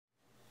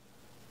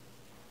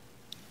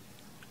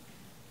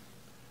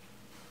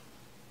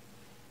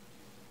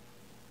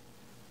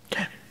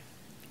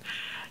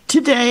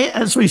Today,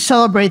 as we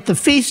celebrate the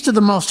Feast of the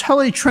Most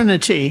Holy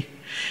Trinity,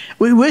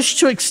 we wish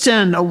to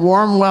extend a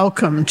warm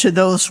welcome to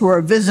those who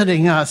are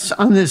visiting us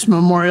on this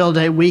Memorial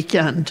Day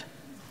weekend.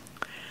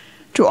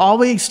 To all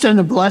we extend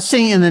a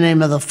blessing in the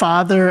name of the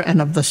Father,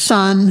 and of the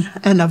Son,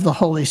 and of the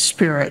Holy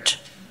Spirit.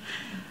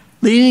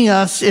 Leading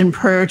us in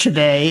prayer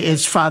today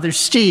is Father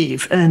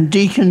Steve, and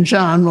Deacon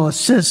John will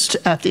assist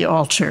at the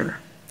altar.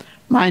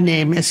 My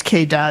name is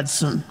Kay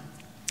Dodson.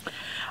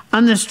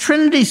 On this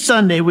Trinity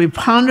Sunday, we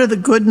ponder the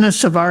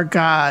goodness of our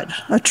God,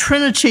 a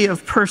trinity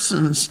of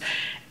persons,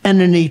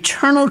 and an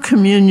eternal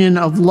communion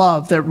of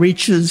love that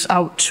reaches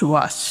out to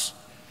us.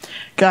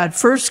 God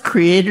first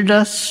created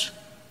us,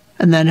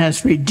 and then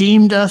has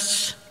redeemed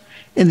us.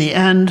 In the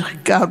end,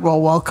 God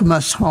will welcome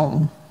us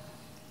home.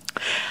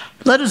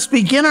 Let us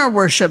begin our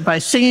worship by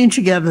singing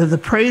together the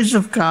praise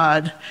of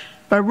God,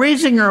 by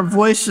raising our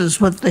voices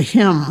with the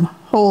hymn,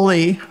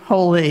 Holy,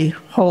 Holy,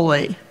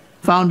 Holy,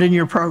 found in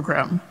your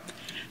program.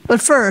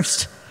 But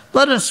first,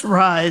 let us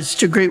rise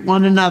to greet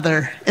one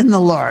another in the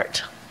Lord.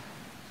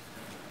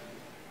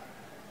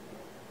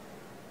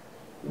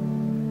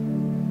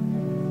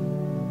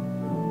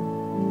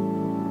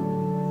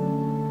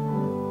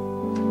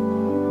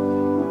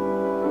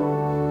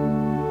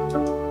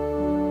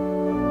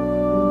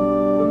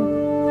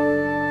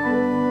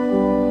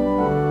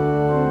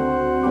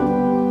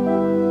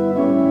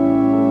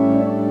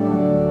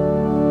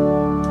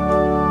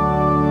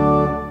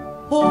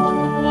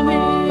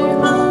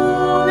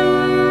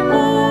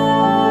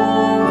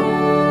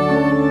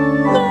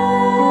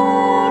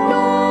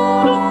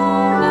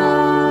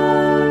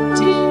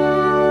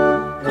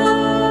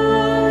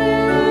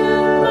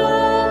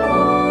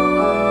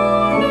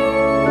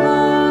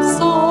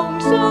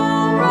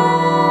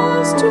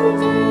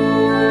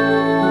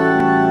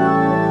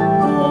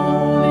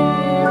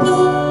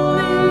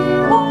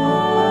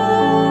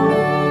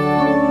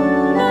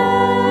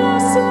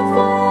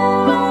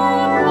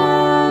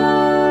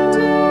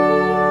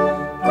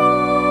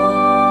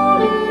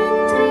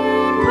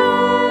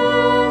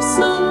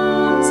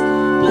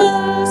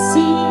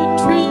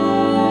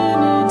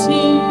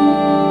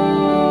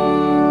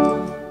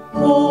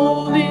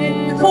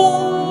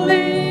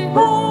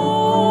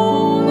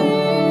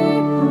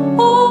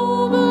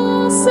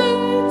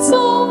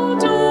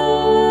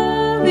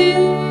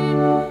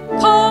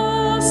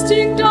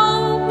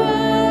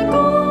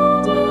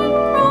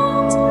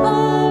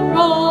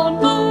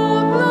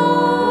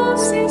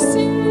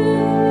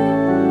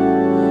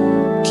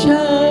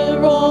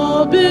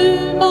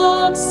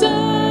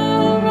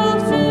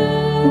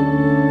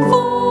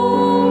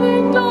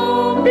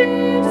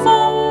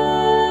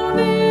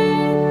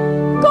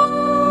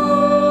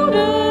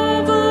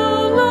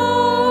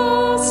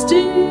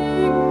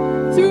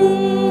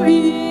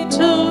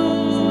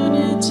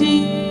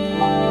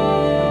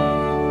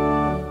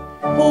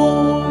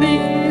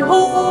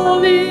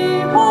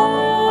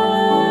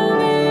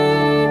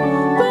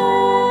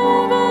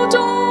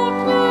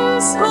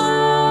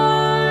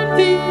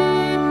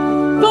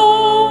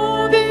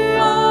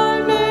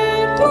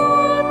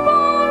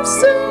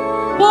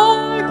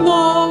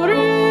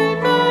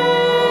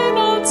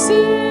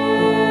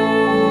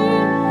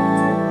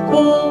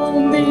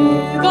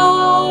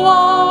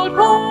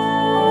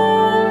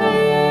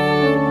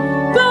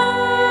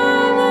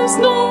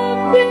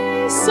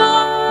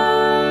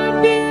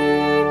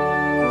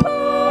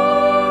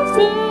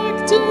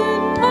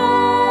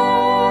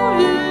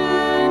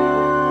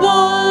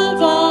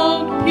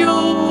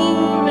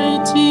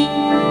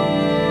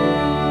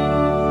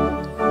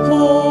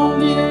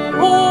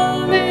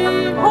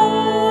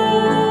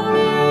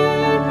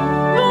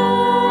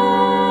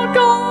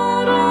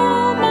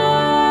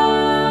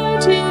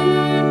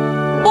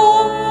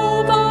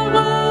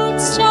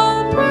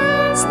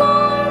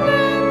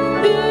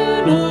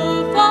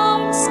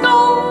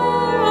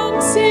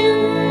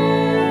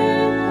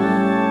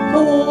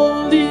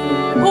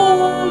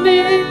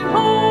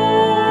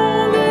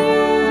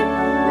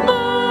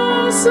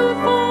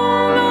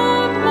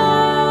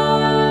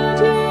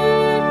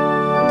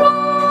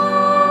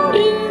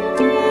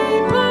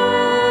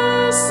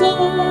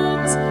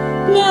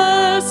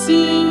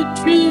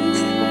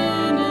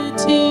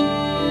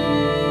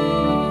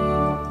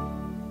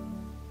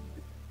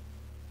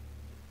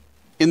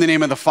 In the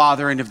name of the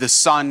Father, and of the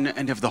Son,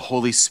 and of the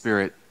Holy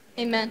Spirit.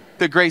 Amen.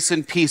 The grace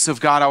and peace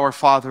of God our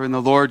Father and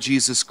the Lord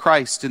Jesus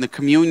Christ, and the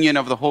communion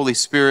of the Holy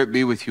Spirit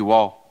be with you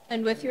all.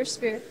 And with your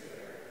spirit.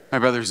 My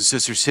brothers and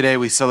sisters, today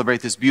we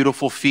celebrate this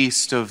beautiful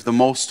feast of the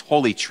Most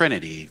Holy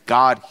Trinity.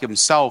 God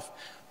himself,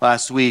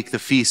 last week, the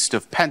feast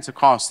of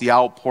Pentecost, the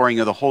outpouring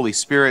of the Holy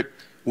Spirit,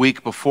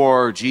 week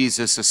before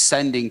Jesus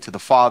ascending to the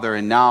Father,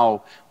 and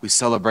now we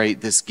celebrate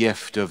this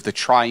gift of the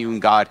triune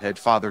Godhead,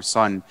 Father,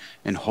 Son,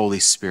 and Holy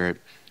Spirit.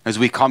 As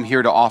we come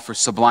here to offer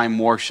sublime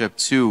worship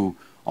to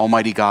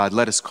Almighty God,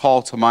 let us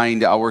call to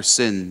mind our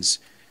sins,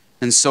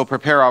 and so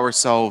prepare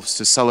ourselves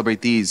to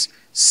celebrate these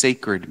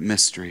sacred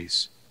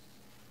mysteries.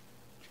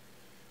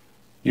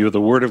 You are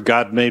the Word of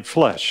God made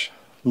flesh.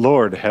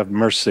 Lord, have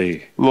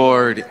mercy.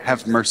 Lord,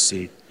 have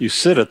mercy. You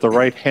sit at the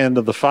right hand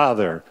of the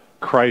Father.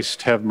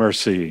 Christ, have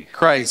mercy.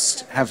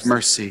 Christ, have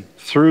mercy.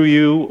 Through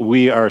you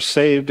we are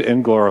saved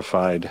and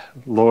glorified.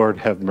 Lord,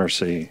 have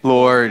mercy.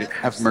 Lord,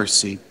 have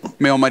mercy.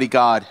 May Almighty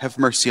God have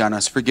mercy on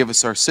us, forgive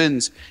us our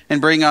sins,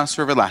 and bring us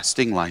to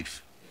everlasting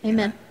life.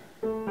 Amen.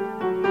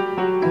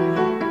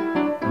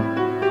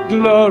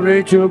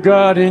 Glory to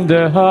God in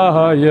the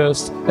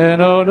highest,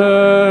 and on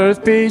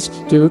earth peace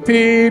to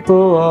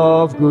people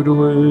of good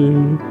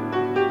will.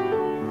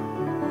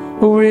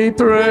 We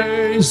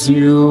praise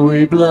you,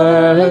 we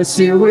bless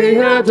you, we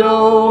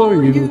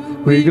adore you,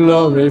 we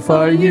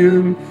glorify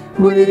you,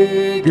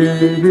 we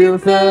give you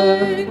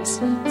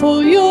thanks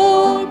For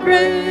your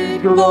great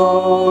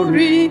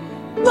glory,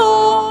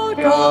 Lord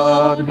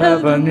God,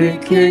 heavenly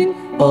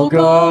King, O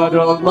God,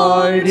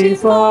 Almighty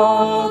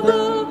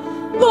Father,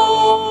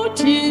 Lord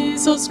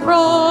Jesus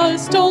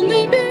Christ,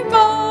 only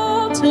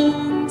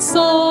begotten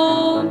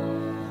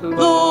Son,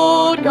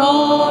 Lord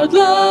God,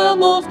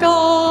 Lamb of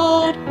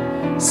God,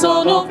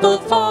 Son of the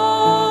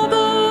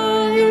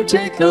Father, you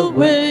take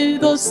away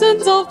the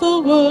sins of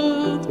the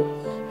world.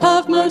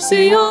 Have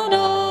mercy on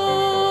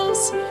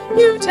us.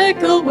 You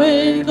take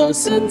away the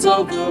sins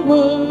of the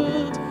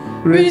world.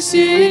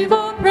 Receive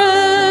our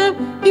prayer.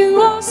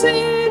 You are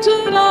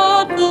seated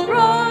at the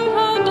right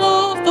hand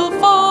of the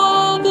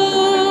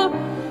Father.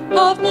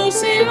 Have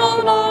mercy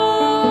on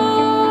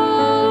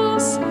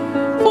us.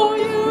 For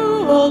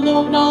you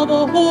alone are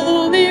the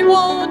Holy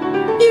One.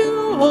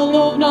 You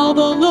alone are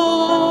the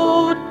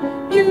Lord.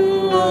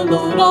 You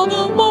alone are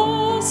the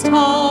Most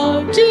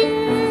High,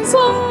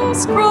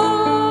 Jesus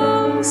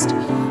Christ,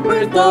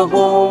 with the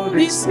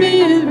Holy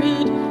Spirit,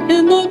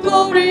 in the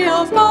glory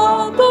of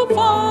God the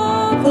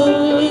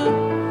Father.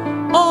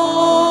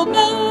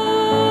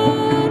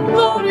 Amen.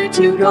 Glory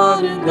to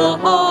God in the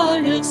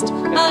highest,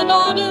 and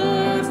on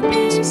earth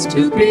peace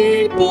to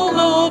people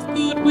of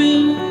good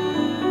will.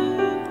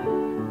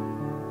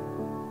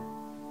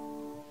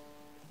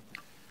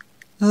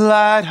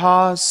 Let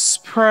us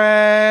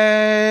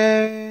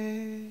pray.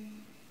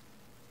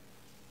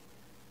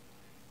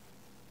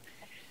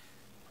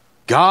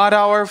 God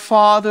our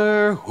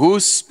Father, who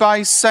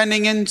by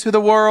sending into the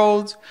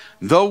world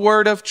the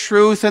word of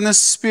truth and the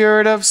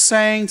spirit of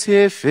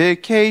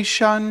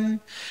sanctification,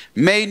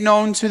 made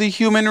known to the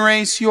human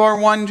race your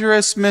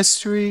wondrous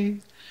mystery,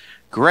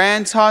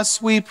 grant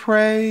us, we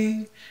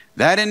pray,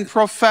 that in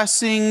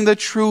professing the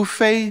true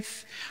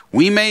faith,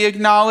 we may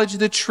acknowledge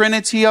the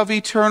Trinity of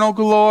eternal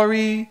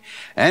glory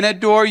and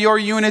adore your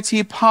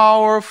unity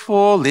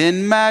powerful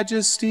in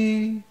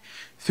majesty.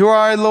 Through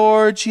our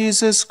Lord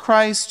Jesus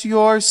Christ,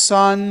 your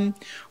Son,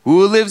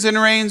 who lives and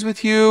reigns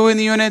with you in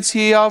the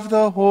unity of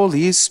the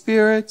Holy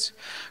Spirit,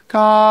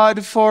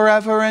 God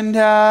forever and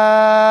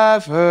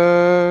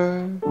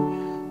ever.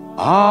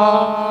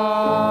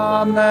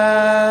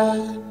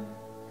 Amen.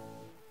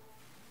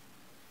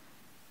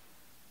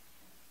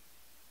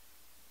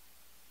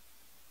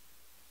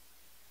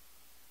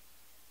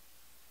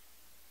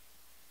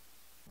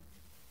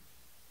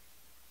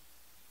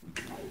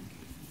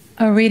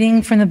 A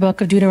reading from the book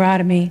of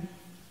Deuteronomy.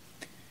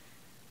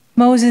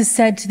 Moses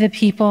said to the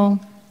people,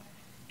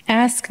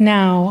 "Ask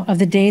now of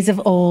the days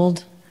of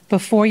old,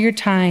 before your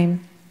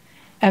time,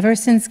 ever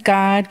since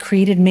God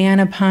created man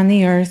upon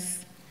the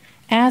earth,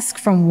 ask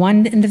from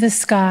one end of the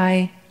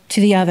sky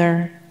to the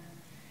other.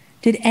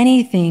 Did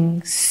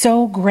anything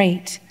so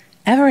great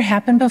ever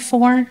happen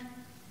before?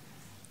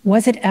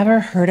 Was it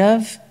ever heard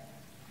of?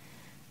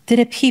 Did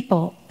a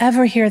people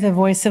ever hear the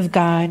voice of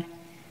God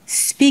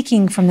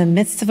speaking from the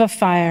midst of a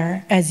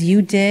fire as you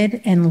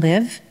did and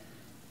live?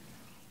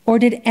 Or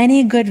did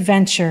any good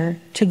venture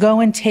to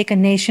go and take a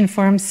nation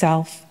for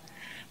himself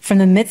from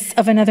the midst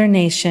of another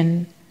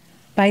nation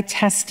by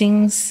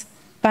testings,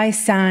 by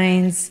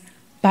signs,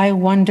 by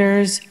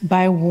wonders,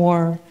 by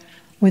war,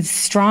 with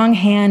strong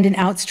hand and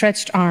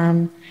outstretched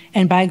arm,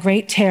 and by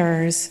great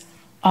terrors,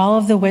 all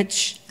of the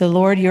which the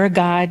Lord your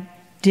God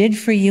did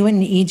for you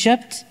in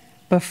Egypt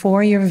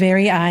before your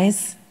very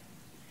eyes?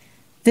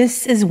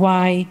 This is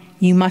why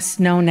you must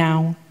know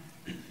now,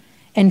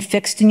 and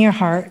fixed in your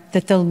heart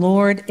that the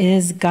Lord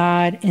is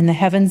God in the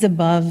heavens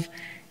above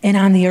and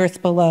on the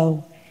earth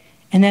below,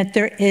 and that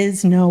there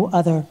is no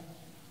other.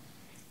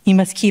 You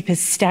must keep his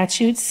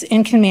statutes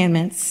and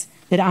commandments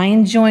that I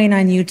enjoin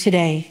on you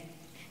today,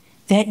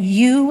 that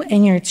you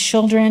and your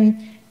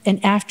children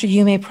and after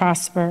you may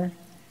prosper,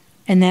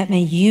 and that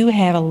may you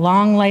have a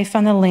long life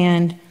on the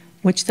land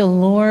which the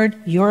Lord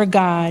your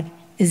God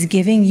is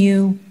giving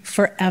you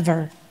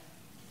forever."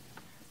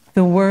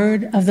 The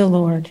word of the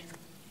Lord.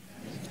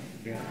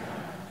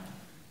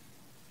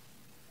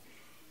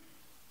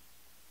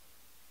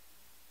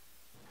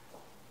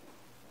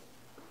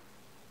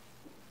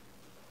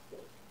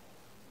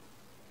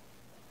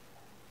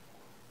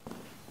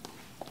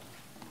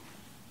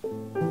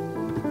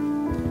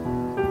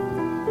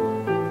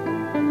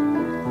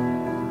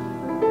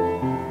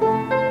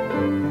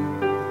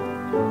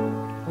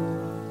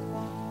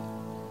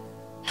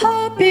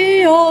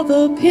 Happy are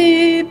the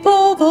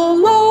people the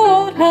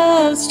Lord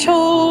has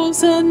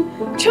chosen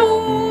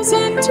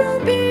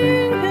to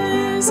be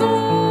his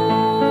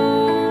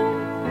own.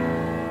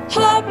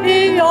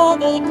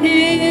 the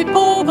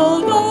people the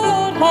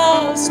Lord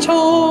has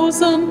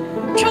chosen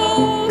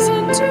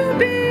to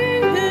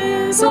be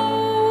his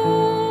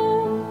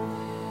own.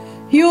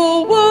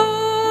 Your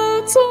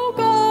words, O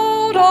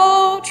God,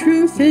 are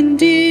truth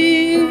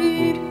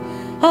indeed,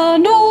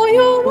 and all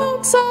your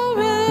works are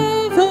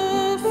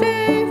ever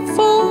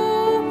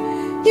faithful.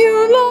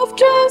 You love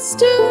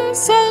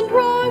justice and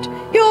right,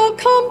 your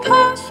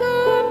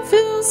compassion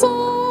fills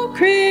all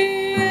creation.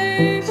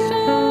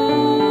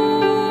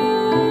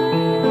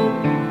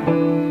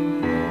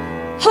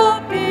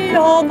 Happy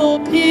are the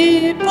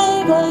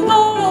people the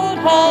Lord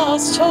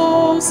has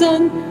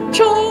chosen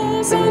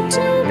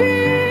to be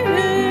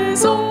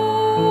his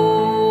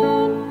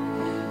own.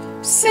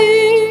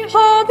 See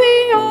how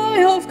the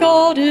eye of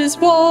God is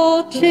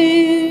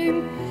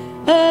watching,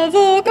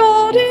 ever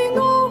guarding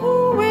all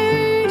who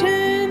wait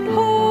in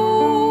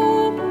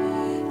hope,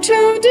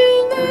 to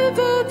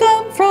deliver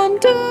them from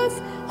death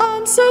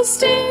and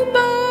sustain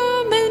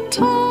them in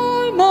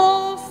time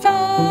of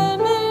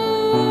famine.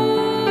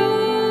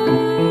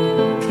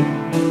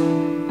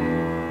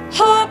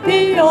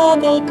 Happy are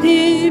the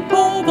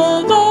people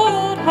the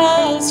Lord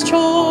has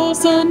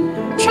chosen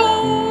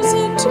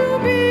to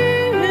be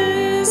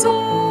his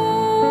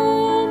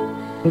own.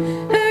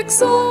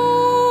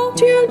 Exalt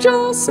you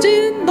just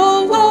in the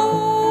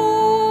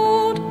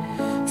Lord,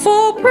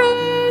 for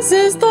praise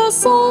is the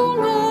song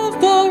of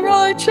the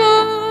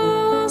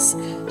righteous.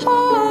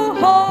 How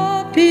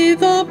happy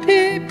the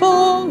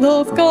people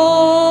of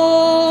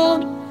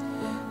God,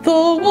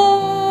 the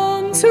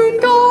ones whom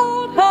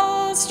God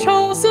has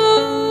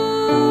chosen.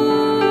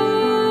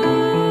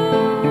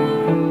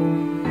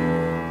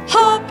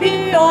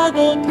 Happy are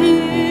the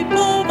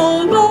people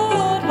the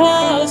Lord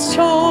has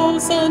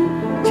chosen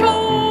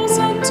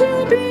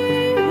to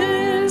be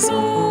his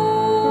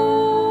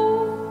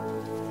own.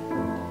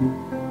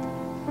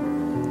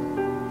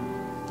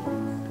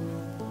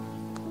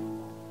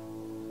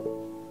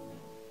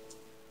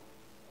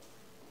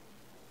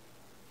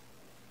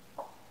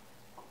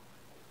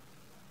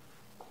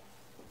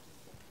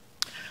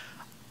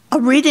 A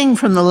reading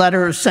from the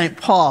letter of St.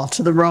 Paul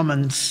to the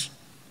Romans.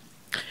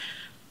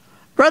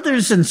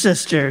 Brothers and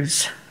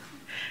sisters,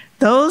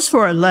 those who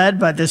are led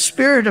by the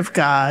Spirit of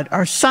God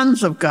are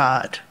sons of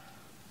God.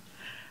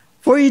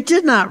 For you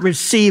did not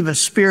receive a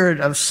spirit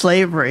of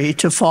slavery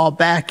to fall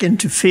back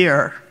into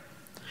fear,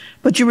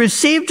 but you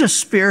received a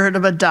spirit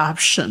of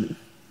adoption,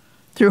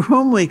 through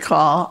whom we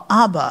call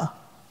Abba,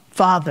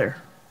 Father.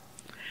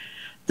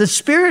 The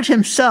Spirit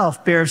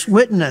himself bears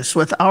witness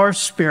with our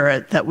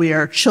spirit that we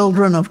are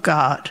children of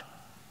God.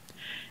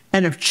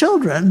 And if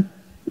children,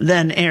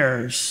 then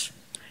heirs,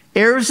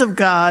 heirs of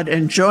God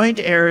and joint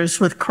heirs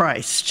with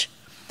Christ,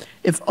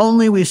 if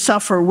only we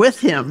suffer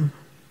with him,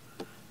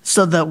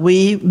 so that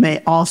we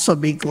may also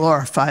be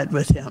glorified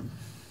with him.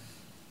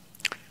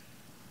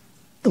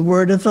 The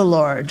word of the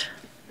Lord.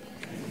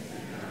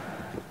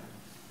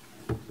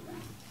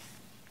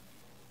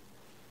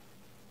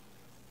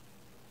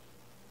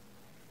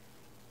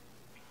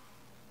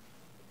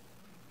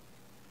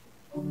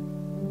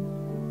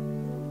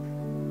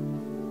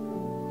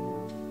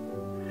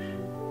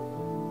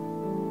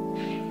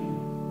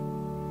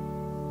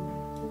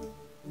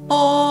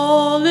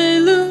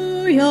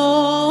 Alleluia,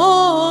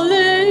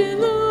 alleluia,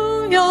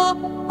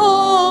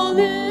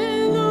 alleluia.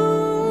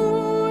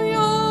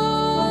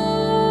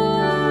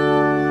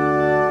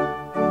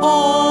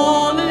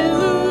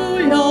 Alleluia,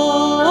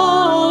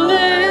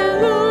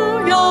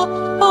 alleluia,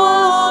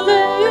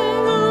 alleluia.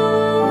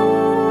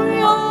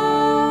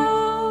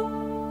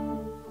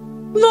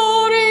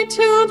 Glory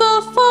to the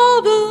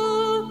Father,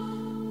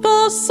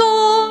 the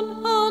Son,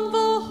 and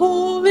the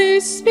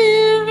Holy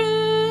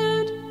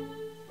Spirit,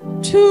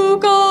 to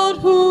God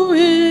who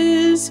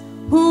is,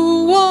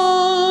 who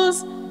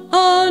was,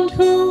 and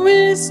who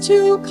is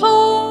to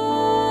come.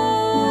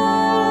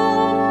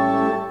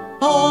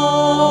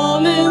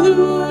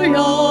 Alleluia,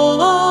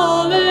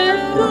 alleluia,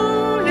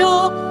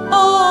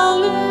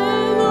 alleluia.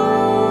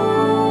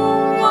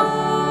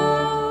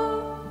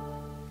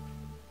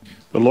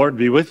 The Lord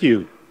be with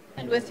you.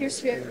 And with your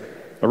spirit.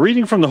 A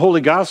reading from the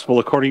Holy Gospel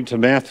according to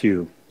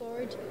Matthew.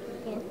 Lord.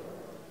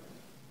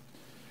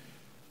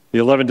 The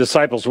 11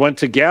 disciples went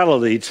to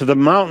Galilee, to the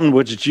mountain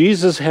which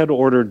Jesus had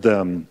ordered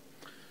them.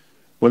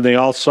 When they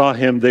all saw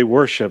him, they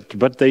worshipped,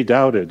 but they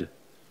doubted.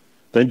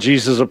 Then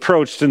Jesus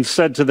approached and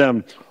said to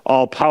them,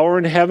 "All power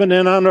in heaven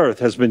and on earth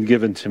has been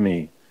given to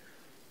me.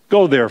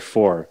 Go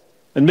therefore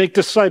and make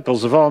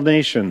disciples of all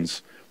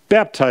nations,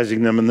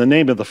 baptizing them in the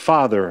name of the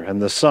Father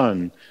and the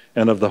Son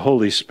and of the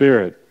Holy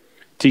Spirit,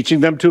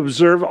 teaching them to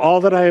observe all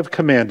that I have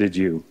commanded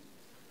you.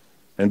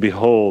 And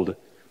behold,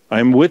 I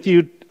am with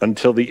you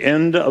until the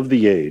end of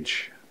the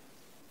age."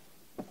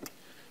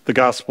 The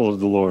Gospel of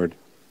the Lord.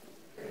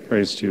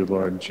 Praise to you,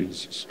 Lord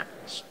Jesus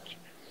Christ.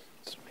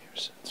 May your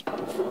sins be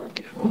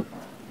forgiven.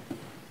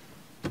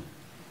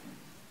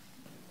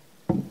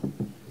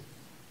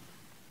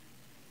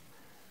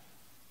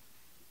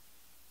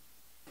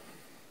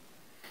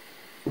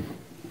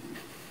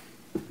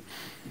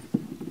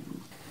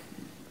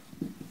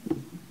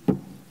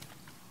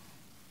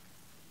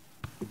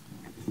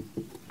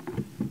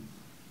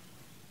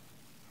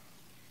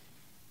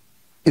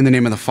 In the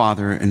name of the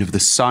Father, and of the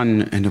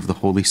Son, and of the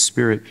Holy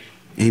Spirit.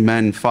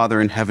 Amen.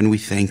 Father in heaven, we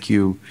thank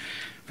you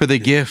for the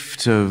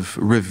gift of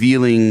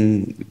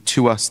revealing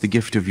to us the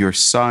gift of your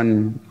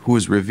Son, who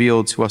has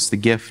revealed to us the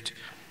gift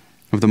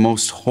of the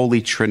most holy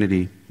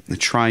Trinity, the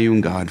triune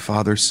God,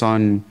 Father,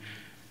 Son,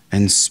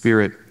 and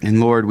Spirit.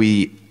 And Lord,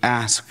 we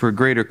ask for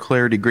greater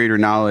clarity, greater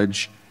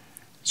knowledge,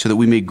 so that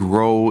we may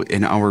grow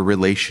in our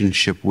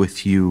relationship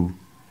with you.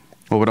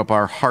 Open up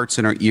our hearts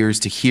and our ears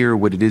to hear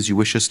what it is you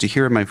wish us to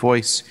hear in my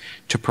voice,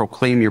 to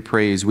proclaim your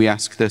praise. We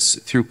ask this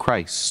through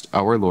Christ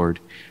our Lord.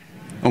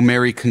 O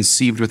Mary,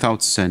 conceived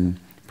without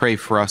sin, pray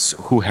for us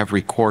who have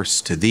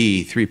recourse to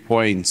thee. 3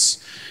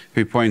 points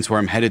where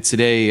I'm headed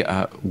today.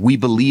 We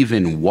believe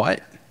in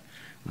what?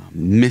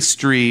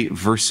 Mystery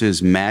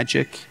versus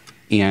magic,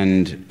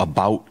 and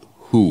about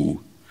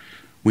who.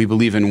 We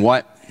believe in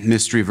what?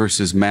 Mystery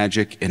versus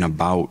magic, and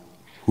about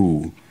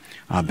who.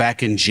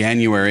 Back in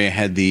January, I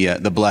had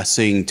the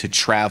blessing to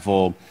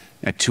travel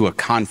to a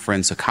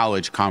conference, a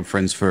college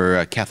conference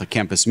for Catholic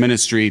Campus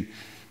Ministry,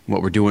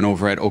 what we're doing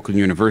over at Oakland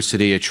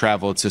University. I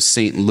traveled to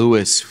St.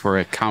 Louis for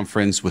a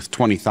conference with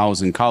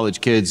 20,000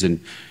 college kids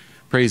and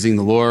praising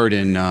the Lord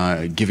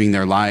and giving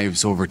their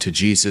lives over to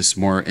Jesus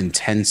more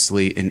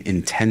intensely and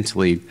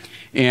intently.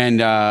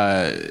 And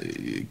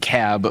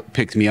cab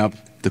picked me up.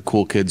 The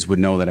cool kids would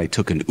know that I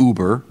took an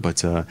Uber,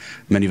 but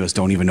many of us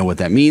don't even know what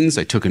that means.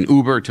 I took an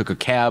Uber, took a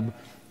cab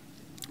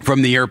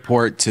from the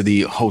airport to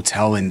the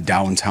hotel in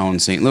downtown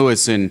St.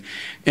 Louis, and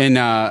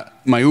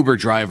my Uber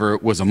driver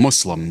was a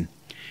Muslim,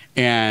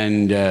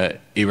 and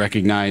he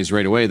recognized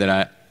right away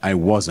that I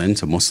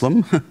wasn't a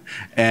Muslim,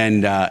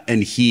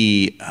 and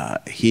he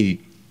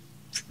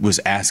was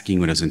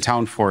asking what I was in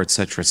town for, et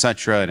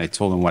cetera, and I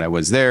told him what I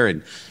was there,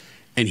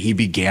 and he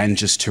began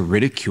just to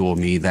ridicule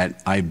me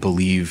that I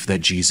believe that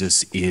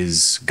Jesus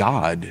is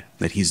God,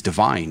 that he's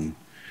divine.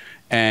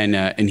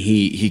 And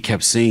he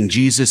kept saying,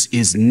 Jesus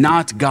is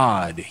not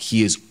God.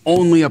 He is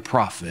only a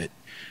prophet.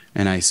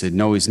 And I said,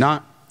 no, he's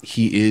not.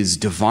 He is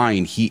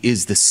divine. He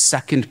is the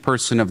second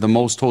person of the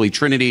most holy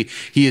Trinity.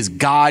 He is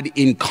God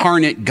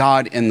incarnate,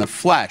 God in the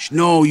flesh.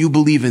 No, you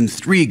believe in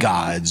 3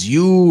 gods.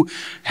 You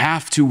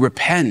have to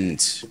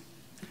repent.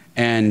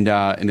 And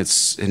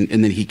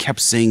then he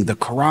kept saying, the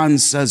Quran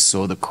says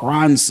so, the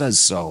Quran says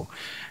so.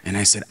 And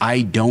I said,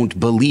 I don't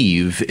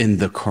believe in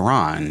the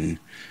Quran.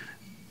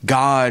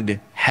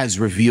 God has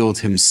revealed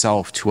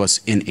himself to us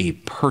in a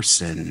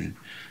person,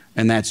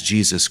 and that's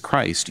Jesus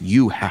Christ.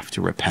 You have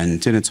to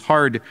repent. And it's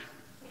hard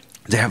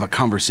to have a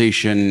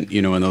conversation,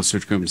 in those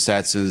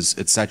circumstances,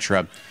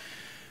 etc.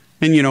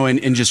 And,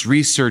 and just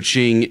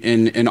researching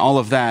and all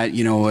of that,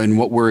 and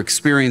what we're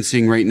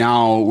experiencing right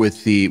now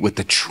with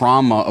the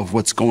trauma of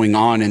what's going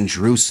on in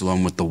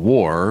Jerusalem with the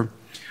war,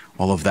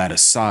 all of that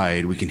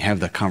aside, we can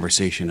have that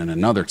conversation in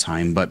another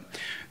time. But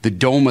the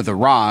Dome of the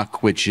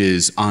Rock, which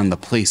is on the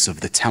place of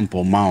the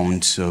Temple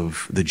Mount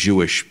of the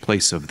Jewish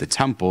place of the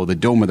temple, the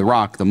Dome of the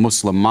Rock, the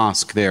Muslim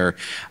mosque there,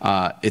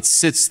 it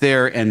sits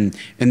there, and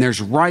there's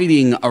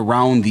writing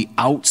around the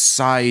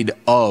outside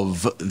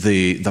of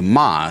the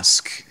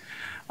mosque.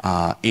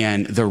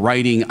 And the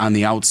writing on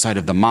the outside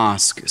of the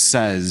mosque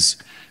says,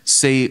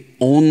 say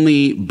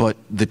only but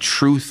the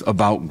truth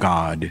about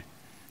God.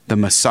 The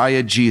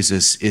Messiah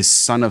Jesus is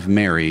son of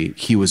Mary.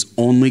 He was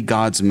only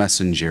God's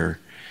messenger.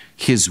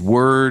 His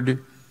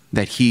word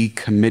that he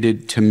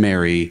committed to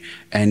Mary,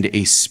 and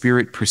a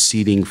spirit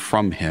proceeding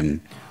from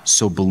him.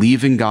 So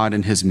believe in God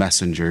and his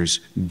messengers.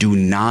 Do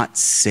not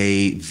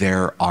say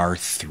there are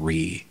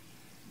 3.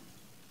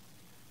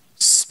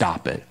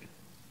 Stop it.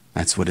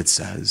 That's what it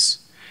says.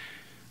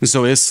 And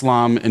so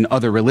Islam and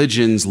other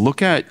religions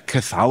look at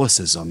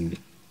Catholicism.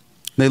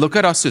 They look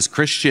at us as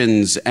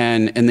Christians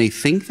and they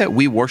think that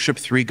we worship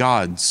 3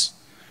 gods.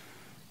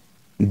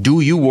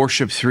 Do you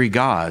worship 3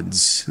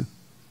 gods?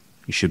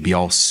 You should be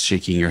all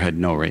shaking your head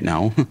no right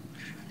now.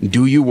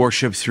 Do you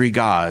worship 3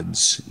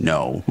 gods?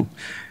 No.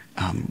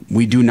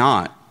 We do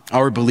not.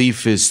 Our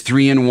belief is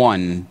 3 in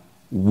 1.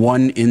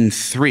 1 in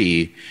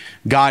 3.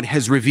 God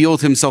has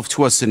revealed himself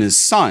to us in his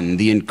Son,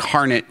 the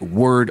incarnate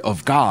Word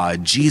of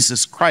God,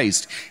 Jesus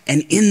Christ.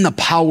 And in the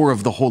power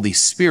of the Holy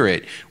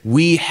Spirit,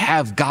 we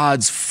have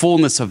God's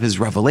fullness of his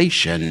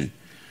revelation.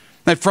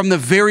 That from the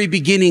very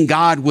beginning,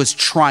 God was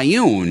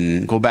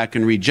triune. Go back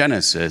and read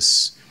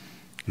Genesis.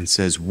 It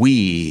says,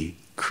 we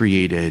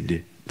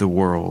created the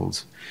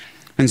world.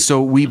 And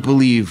so we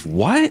believe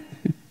what?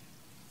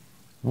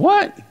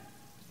 What?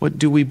 What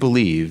do we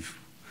believe?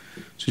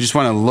 So I just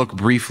want to look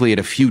briefly at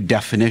a few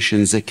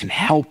definitions that can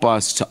help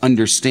us to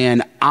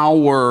understand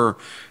our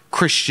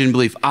Christian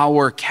belief,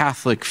 our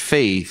Catholic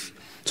faith.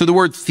 So the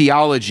word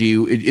theology,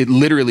 it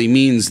literally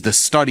means the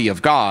study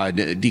of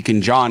God.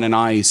 Deacon John and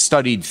I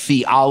studied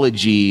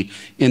theology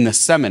in the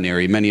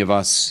seminary. Many of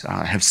us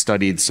have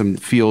studied some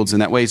fields in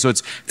that way. So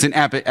it's an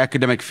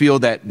academic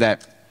field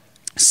that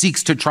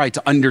seeks to try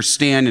to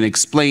understand and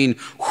explain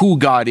who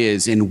God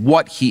is and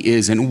what he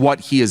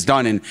has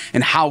done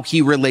and how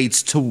he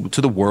relates to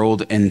the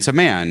world and to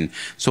man.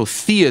 So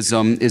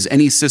theism is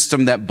any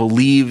system that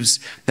believes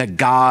that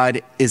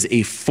God is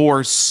a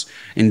force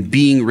and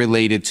being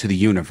related to the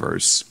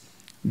universe.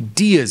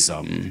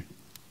 Deism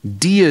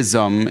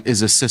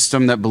is a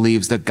system that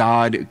believes that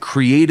God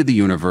created the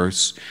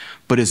universe,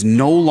 but is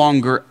no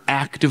longer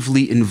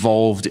actively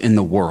involved in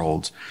the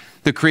world.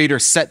 The creator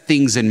set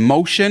things in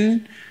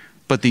motion,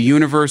 but the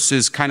universe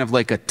is kind of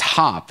like a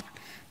top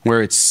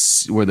where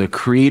the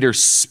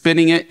creator's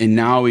spinning it, and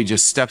now he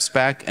just steps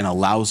back and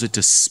allows it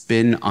to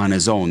spin on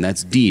his own.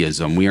 That's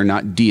deism. We are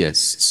not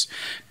deists.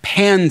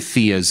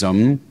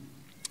 Pantheism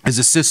is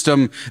a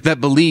system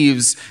that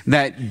believes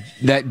that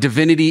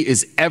divinity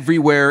is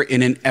everywhere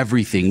and in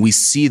everything. We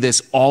see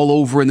this all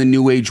over in the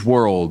New Age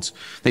world.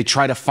 They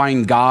try to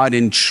find God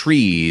in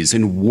trees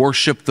and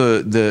worship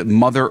the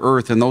Mother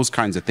Earth and those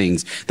kinds of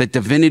things. That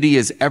divinity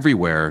is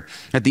everywhere.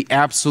 That the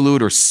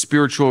absolute or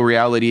spiritual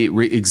reality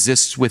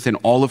exists within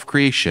all of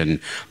creation,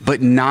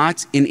 but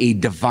not in a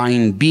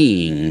divine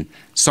being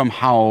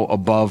somehow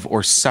above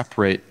or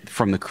separate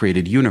from the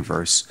created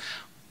universe.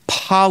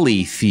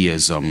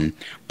 Polytheism.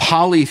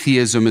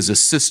 Polytheism is a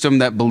system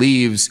that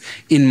believes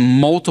in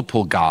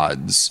multiple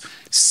gods,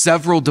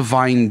 several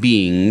divine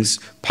beings,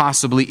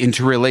 possibly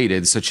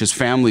interrelated, such as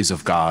families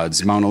of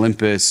gods, Mount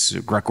Olympus,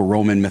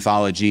 Greco-Roman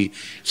mythology.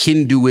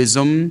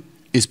 Hinduism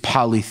is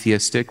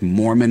polytheistic.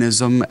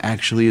 Mormonism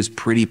actually is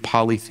pretty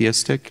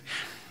polytheistic.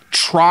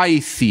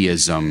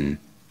 Tritheism,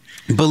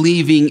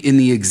 believing in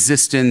the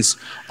existence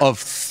of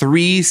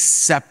three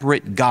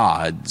separate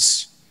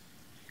gods.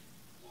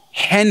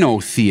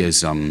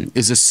 Henotheism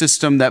is a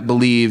system that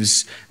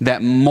believes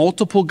that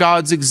multiple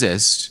gods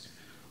exist,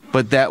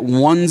 but that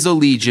one's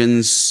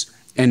allegiance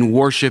and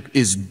worship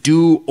is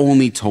due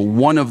only to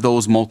one of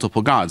those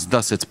multiple gods.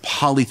 Thus, it's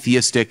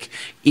polytheistic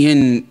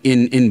in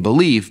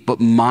belief, but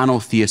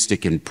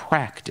monotheistic in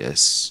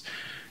practice.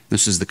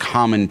 This is the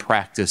common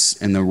practice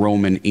in the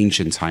Roman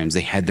ancient times.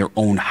 They had their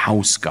own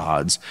house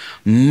gods.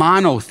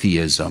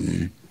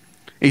 Monotheism,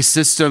 a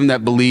system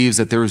that believes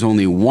that there is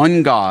only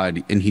one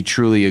God and he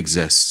truly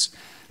exists.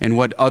 And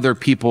what other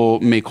people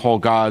may call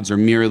gods are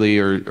merely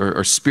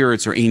or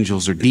spirits or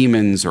angels or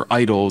demons or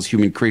idols,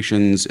 human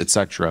creations,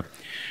 etc.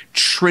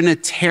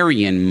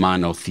 Trinitarian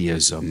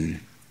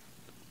monotheism,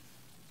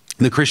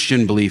 the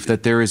Christian belief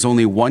that there is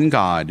only one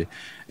God,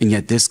 and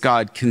yet this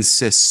God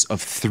consists of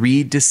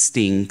three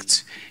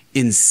distinct,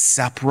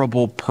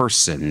 inseparable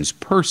persons.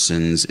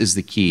 Persons is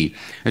the key.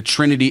 A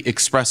Trinity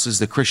expresses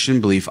the Christian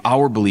belief,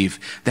 our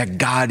belief, that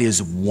God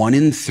is one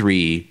in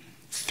three,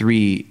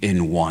 three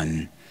in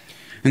one.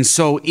 And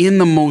so in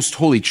the Most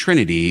Holy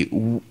Trinity,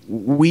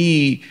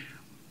 we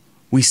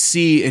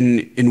see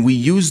and we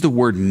use the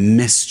word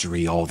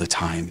mystery all the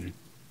time.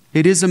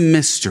 It is a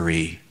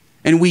mystery.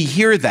 And we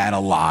hear that a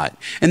lot.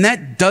 And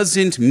that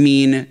doesn't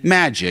mean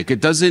magic.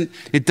 It doesn't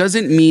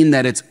mean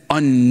that it's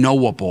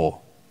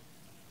unknowable.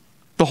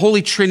 The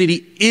Holy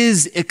Trinity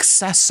is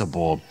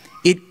accessible.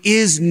 It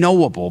is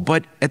knowable,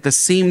 but at the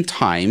same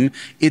time,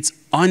 it's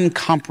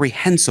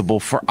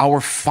incomprehensible for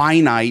our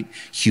finite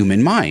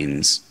human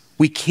minds.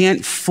 We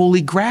can't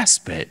fully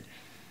grasp it.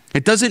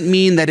 It doesn't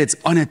mean that it's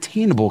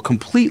unattainable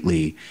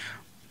completely,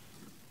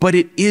 but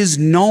it is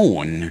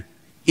known.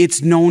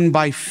 It's known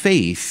by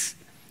faith,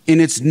 and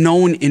it's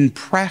known in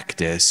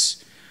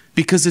practice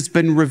because it's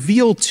been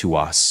revealed to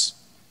us.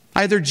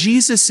 Either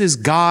Jesus is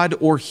God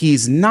or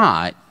he's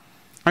not.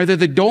 Either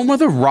the Dome of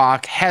the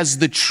Rock has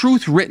the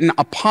truth written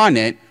upon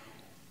it,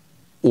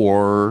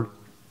 or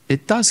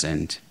it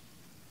doesn't.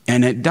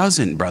 And it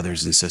doesn't,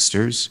 brothers and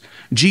sisters.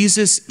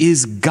 Jesus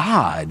is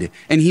God,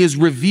 and he is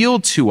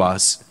revealed to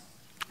us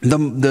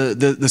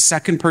the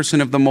second person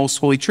of the Most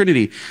Holy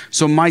Trinity.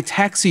 So my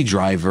taxi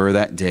driver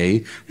that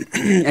day,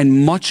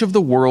 and much of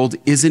the world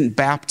isn't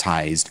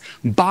baptized.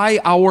 By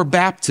our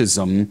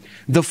baptism,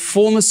 the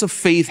fullness of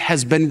faith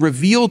has been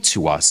revealed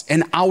to us,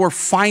 and our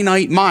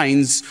finite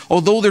minds,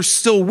 although they're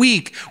still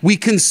weak, we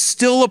can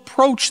still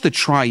approach the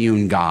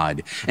triune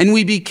God, and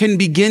we can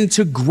begin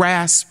to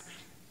grasp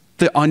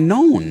the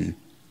unknown.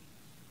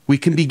 We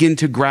can begin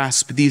to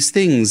grasp these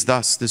things.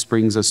 Thus, this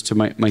brings us to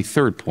my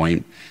third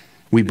point.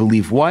 We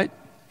believe what?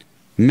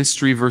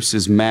 Mystery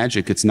versus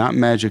magic. It's not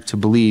magic to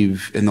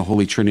believe in the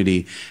Holy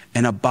Trinity.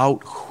 And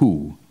about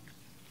who?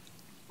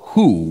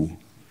 Who?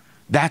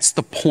 That's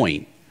the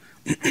point.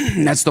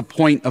 That's the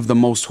point of the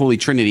Most Holy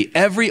Trinity.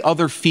 Every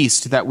other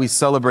feast that we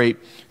celebrate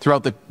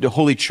throughout the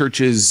Holy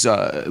Church's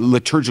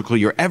liturgical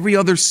year, every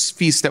other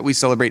feast that we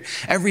celebrate,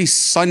 every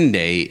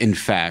Sunday, in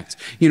fact,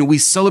 we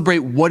celebrate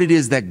what it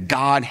is that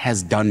God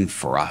has done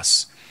for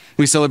us.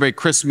 We celebrate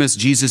Christmas,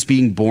 Jesus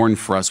being born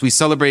for us. We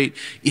celebrate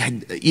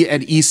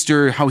at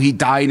Easter how he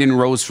died and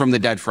rose from the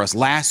dead for us.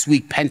 Last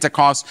week,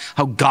 Pentecost,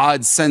 how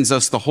God sends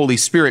us the Holy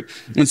Spirit.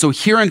 And so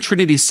here on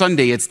Trinity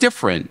Sunday, it's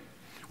different.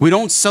 We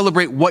don't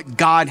celebrate what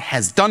God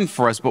has done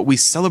for us, but we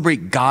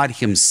celebrate God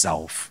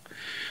himself.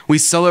 We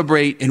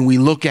celebrate and we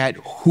look at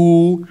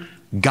who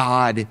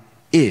God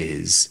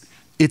is.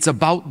 It's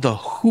about the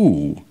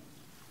who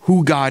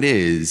God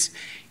is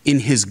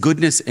in his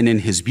goodness and in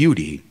his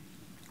beauty.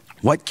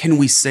 What can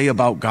we say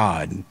about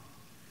God?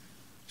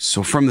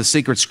 So from the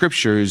sacred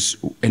scriptures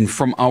and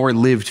from our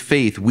lived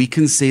faith, we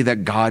can say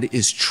that God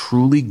is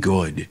truly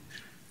good.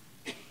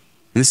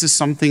 And this is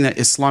something that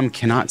Islam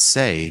cannot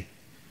say.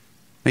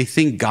 They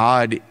think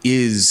God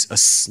is a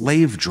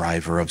slave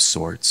driver of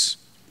sorts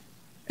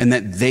and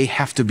that they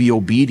have to be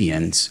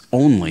obedient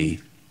only.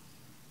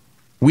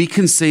 We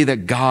can say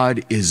that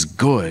God is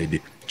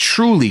good,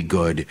 truly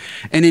good,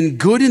 and in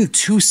good in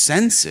two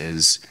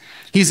senses.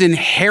 He's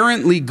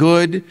inherently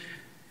good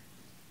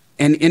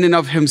and in and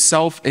of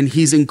himself, and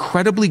he's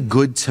incredibly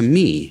good to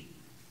me.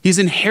 He's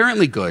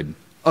inherently good,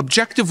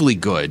 objectively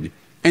good,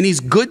 and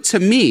he's good to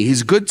me.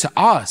 He's good to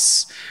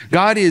us.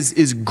 God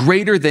is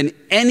greater than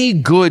any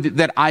good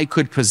that I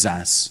could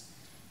possess.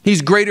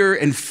 He's greater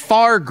and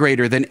far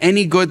greater than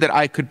any good that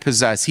I could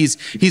possess.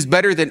 He's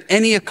better than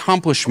any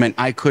accomplishment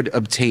I could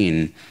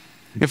obtain.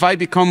 If I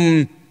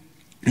become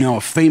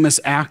a famous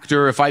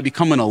actor, if I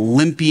become an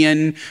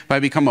Olympian, if I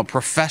become a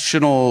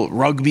professional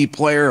rugby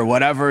player or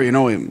whatever,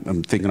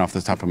 I'm thinking off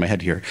the top of my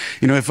head here,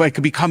 if I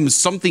could become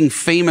something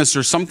famous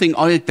or something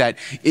like that,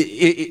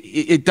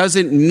 it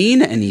doesn't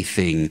mean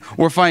anything.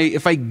 Or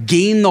if I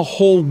gain the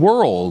whole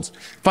world,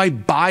 if I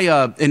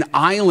buy an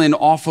island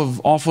off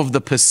of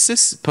the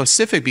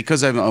Pacific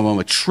because I'm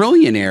a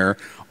trillionaire,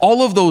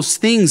 all of those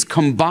things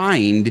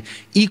combined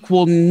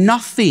equal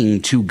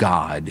nothing to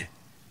God.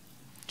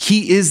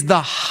 He is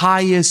the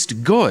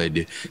highest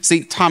good.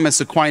 St.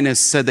 Thomas Aquinas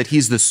said that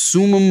he's the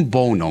summum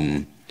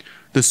bonum,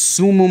 the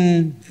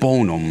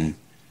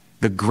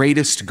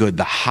greatest good,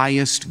 the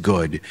highest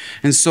good.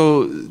 And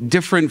so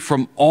different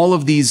from all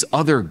of these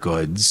other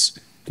goods,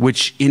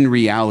 which in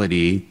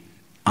reality,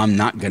 I'm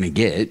not going to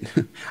get.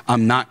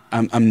 I'm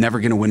never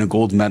going to win a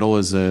gold medal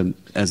as a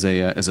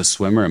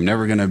swimmer. I'm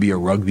never going to be a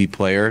rugby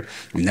player.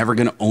 I'm never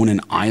going to own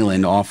an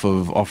island off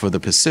of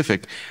the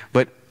Pacific.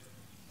 But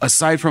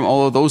aside from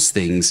all of those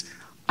things,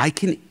 I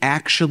can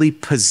actually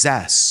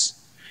possess,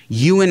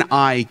 you and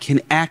I can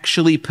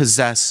actually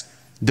possess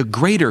the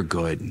greater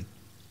good,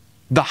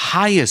 the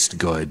highest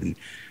good,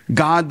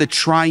 God, the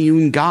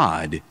triune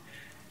God.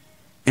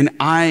 And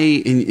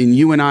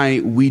you and I,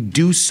 we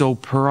do so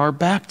per our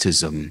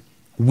baptism.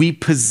 We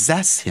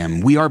possess him.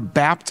 We are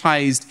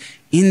baptized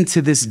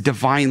into this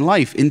divine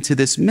life, into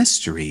this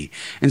mystery.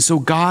 And so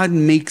God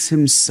makes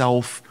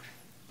himself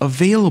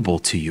available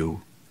to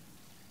you.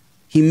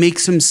 He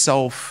makes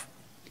himself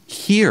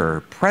here,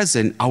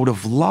 present, out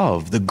of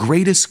love. The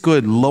greatest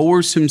good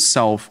lowers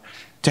himself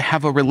to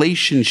have a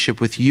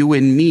relationship with you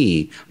and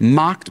me,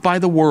 mocked by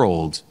the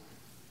world,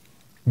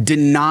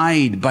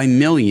 denied by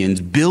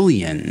millions,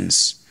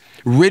 billions,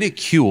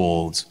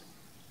 ridiculed.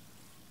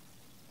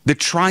 The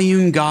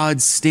triune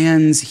God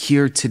stands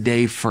here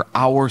today for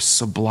our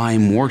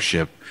sublime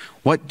worship.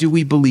 What do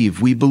we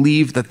believe? We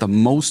believe that the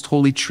most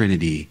holy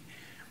Trinity,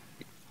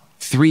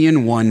 3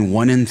 in 1,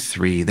 1 in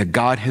 3, that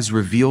God has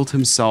revealed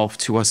himself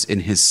to us in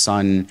his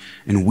Son,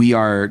 and we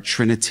are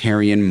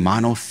Trinitarian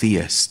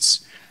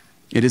monotheists.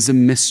 It is a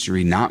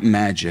mystery, not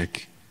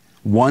magic,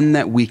 one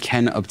that we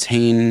can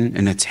obtain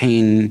and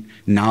attain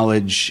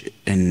knowledge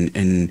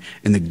and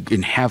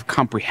have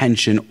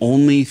comprehension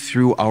only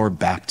through our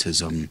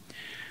baptism.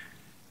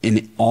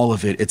 In all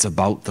of it, it's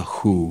about the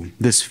who.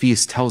 This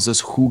feast tells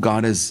us who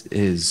God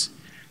is.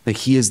 That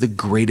he is the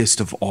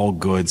greatest of all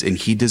goods and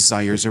he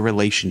desires a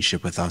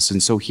relationship with us.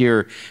 And so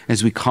here,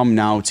 as we come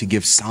now to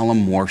give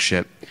solemn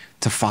worship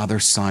to Father,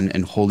 Son,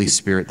 and Holy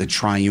Spirit, the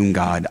triune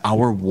God,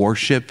 our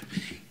worship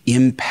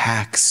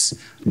impacts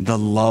the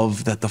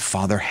love that the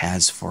Father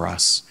has for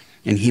us.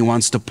 And he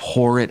wants to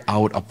pour it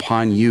out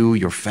upon you,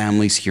 your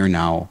families here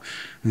now.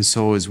 And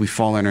so as we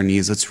fall on our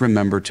knees, let's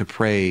remember to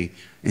pray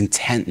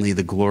intently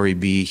the glory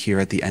be here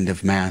at the end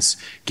of Mass,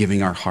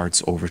 giving our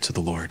hearts over to the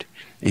Lord.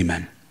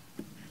 Amen.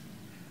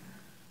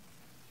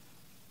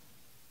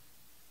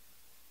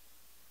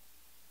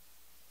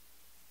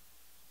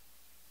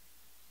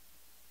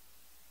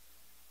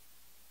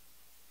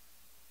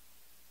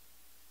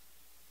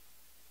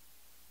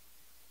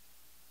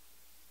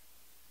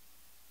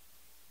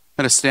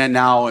 Let us stand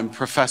now and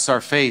profess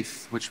our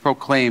faith, which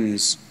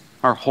proclaims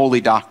our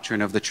holy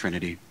doctrine of the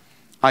Trinity.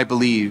 I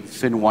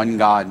believe in one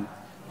God,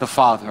 the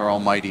Father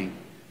Almighty,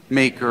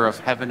 maker of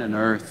heaven and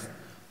earth,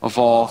 of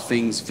all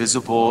things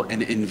visible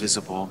and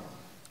invisible.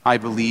 I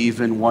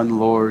believe in one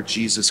Lord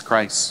Jesus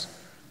Christ,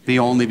 the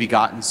only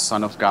begotten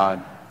Son of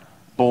God,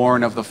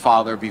 born of the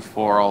Father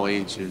before all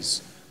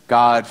ages,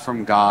 God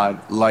from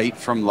God, light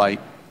from light,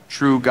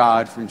 true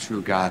God from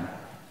true God,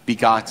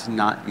 begotten,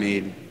 not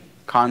made,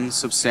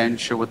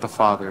 consubstantial with the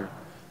Father.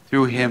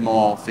 Through him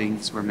all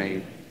things were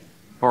made.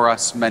 For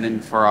us men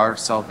and for our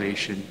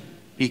salvation,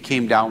 he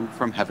came down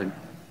from heaven,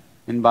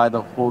 and by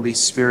the Holy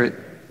Spirit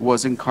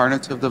was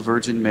incarnate of the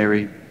Virgin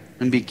Mary,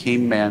 and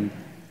became man.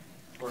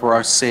 For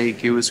our sake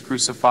he was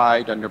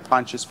crucified under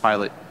Pontius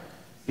Pilate.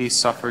 He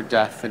suffered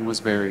death and was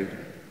buried,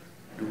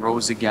 and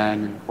rose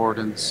again in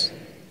accordance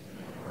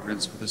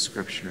with the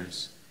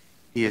Scriptures.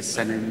 He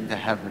ascended into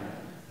heaven,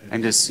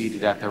 and is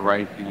seated at the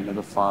right hand of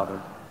the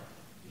Father.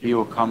 He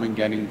will come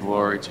again in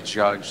glory to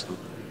judge the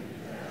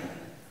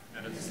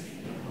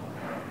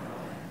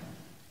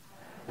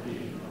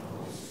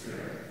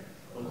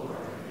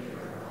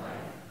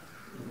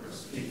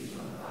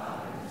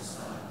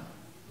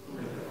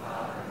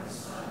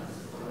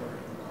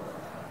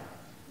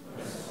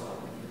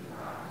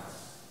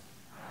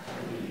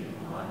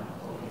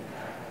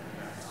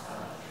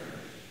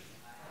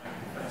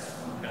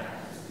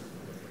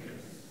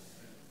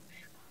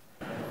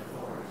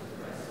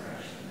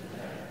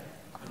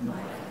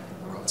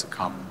to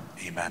come.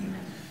 Amen.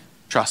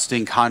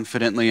 Trusting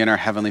confidently in our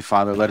Heavenly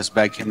Father, let us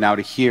beg him now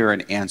to hear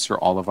and answer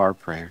all of our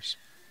prayers.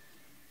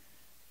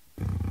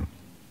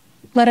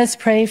 Let us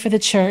pray for the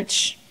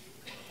church.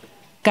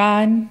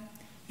 God,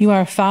 you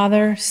are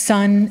Father,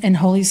 Son, and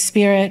Holy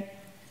Spirit.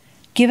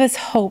 Give us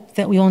hope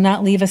that we will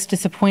not leave us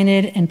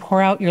disappointed and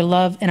pour out your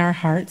love in our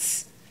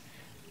hearts.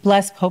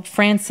 Bless Pope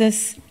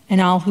Francis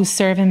and all who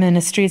serve in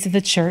ministries of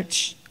the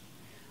church.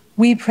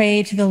 We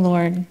pray to the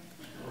Lord.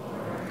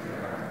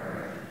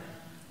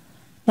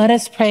 Let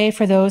us pray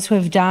for those who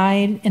have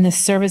died in the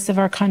service of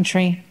our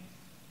country.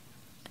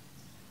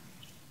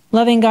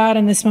 Loving God,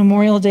 on this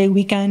Memorial Day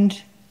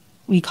weekend,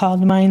 we call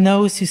to mind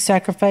those who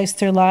sacrificed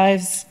their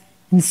lives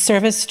in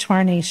service to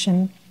our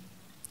nation.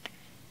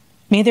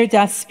 May their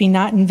deaths be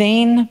not in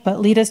vain,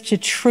 but lead us to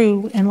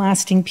true and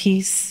lasting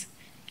peace.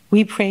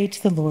 We pray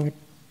to the Lord.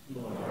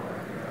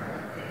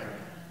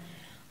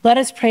 Let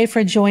us pray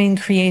for joy in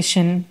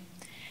creation.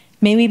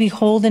 May we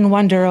behold and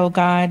wonder, O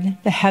God,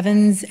 the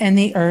heavens and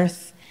the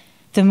earth,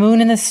 the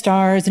moon and the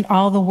stars, and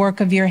all the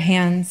work of your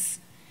hands.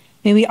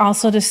 May we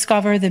also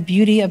discover the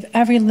beauty of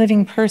every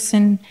living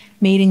person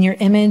made in your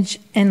image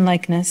and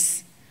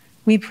likeness.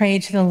 We pray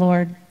to the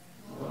Lord.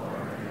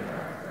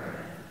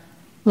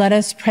 Let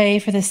us pray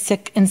for the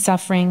sick and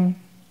suffering.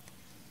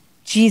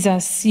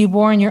 Jesus, you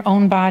bore in your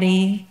own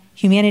body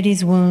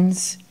humanity's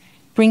wounds.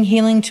 Bring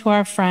healing to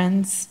our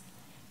friends,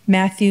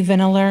 Matthew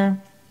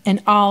Vineler,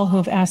 and all who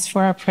have asked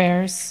for our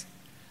prayers.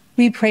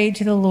 We pray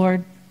to the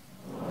Lord.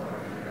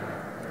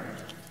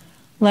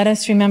 Let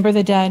us remember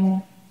the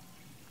dead.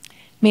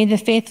 May the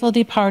faithful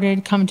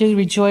departed come to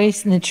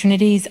rejoice in the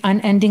Trinity's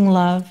unending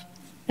love,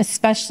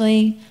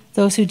 especially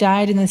those who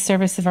died in the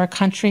service of our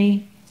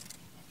country: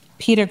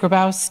 Peter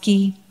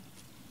Grabowski,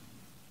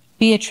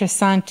 Beatrice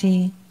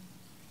Santi,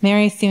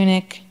 Mary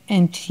Thunick,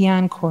 and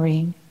Tian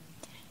Corey.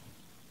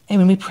 And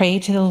when we pray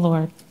to the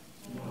Lord,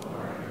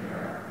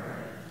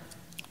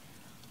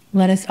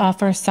 let us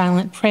offer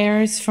silent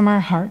prayers from our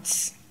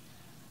hearts.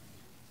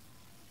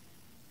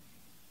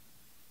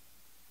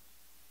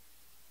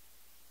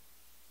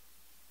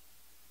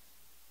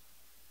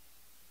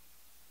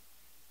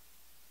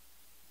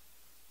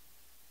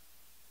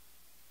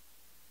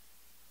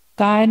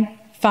 God,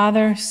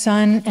 Father,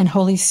 Son, and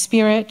Holy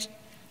Spirit,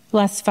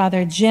 bless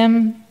Father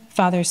Jim,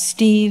 Father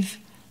Steve,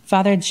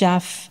 Father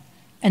Jeff,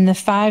 and the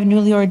 5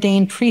 newly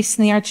ordained priests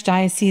in the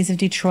Archdiocese of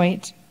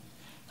Detroit.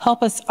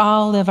 Help us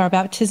all live our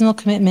baptismal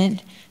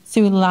commitment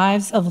through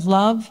lives of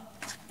love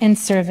and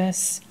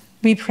service.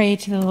 We pray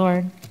to the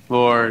Lord.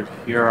 Lord,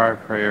 hear our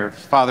prayer.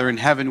 Father in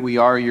heaven, we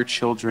are your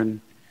children,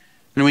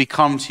 and we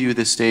come to you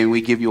this day, and we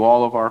give you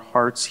all of our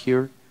hearts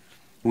here.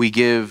 We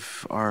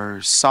give our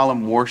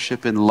solemn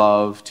worship and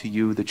love to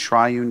you, the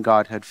triune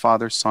Godhead,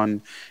 Father,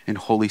 Son, and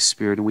Holy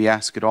Spirit. And we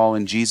ask it all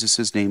in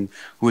Jesus' name,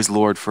 who is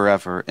Lord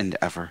forever and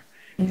ever.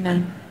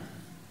 Amen.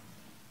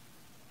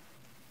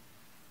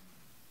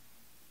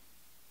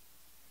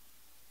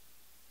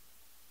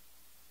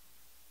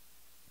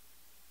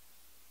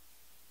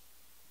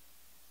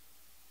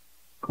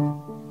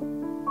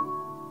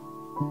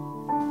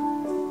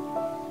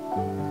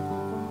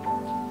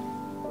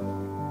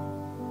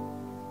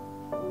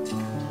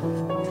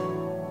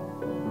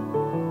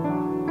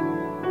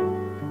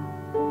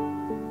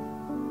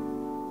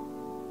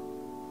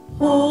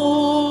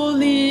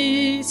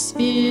 Holy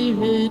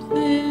Spirit,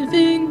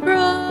 living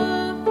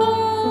breath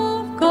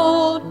of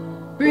God,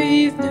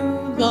 breathe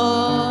new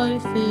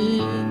life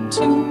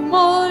into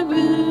my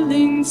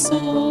willing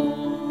soul.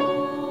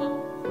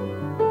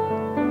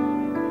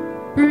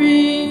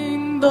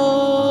 Bring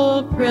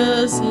the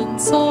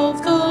presence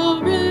of the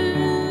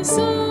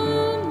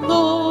risen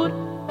Lord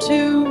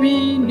to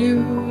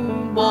renew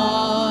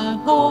my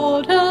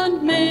heart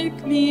and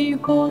make me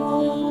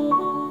whole.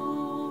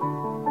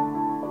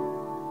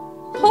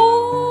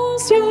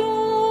 Cause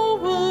your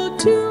word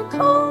to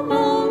come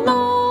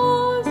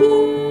alive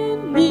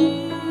in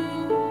me.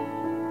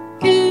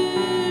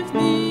 Give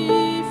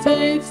me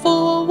faith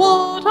for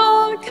what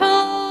I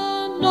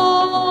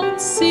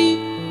cannot see.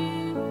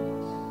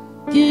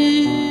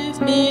 Give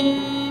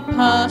me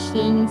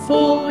passion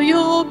for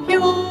your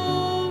purity.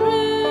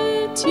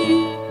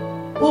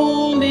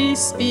 Holy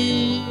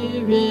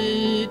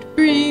Spirit,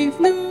 breathe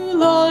new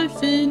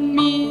life in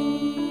me.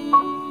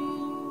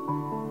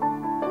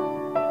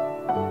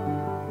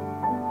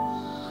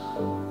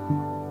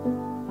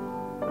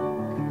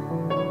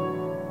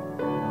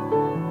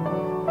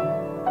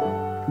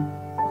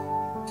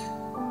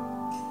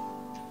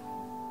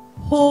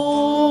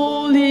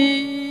 Holy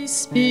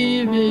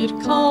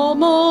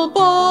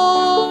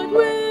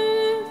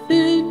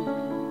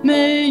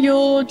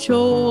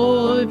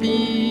joy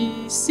be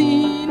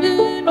seen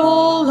in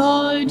all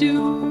I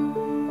do.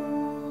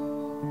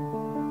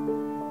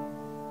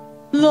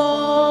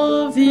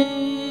 Love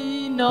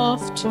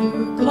enough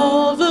to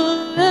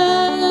cover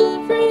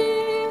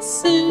every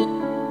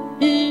sin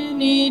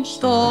in each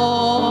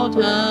thought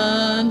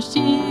and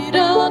deed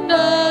and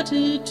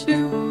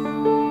attitude.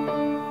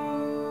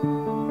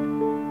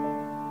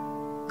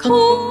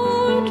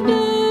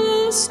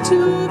 Kindness to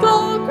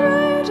the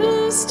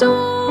greatest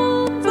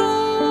and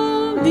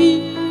the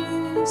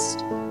least,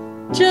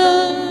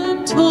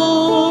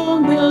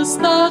 gentleness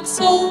that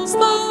sows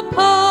the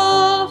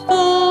path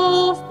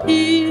of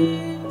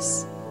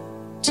peace.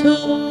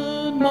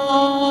 Turn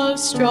my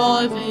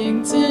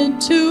strivings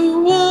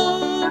into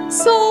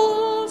works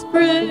of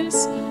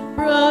grace.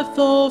 Breath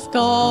of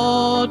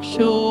God,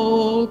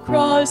 show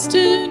Christ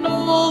in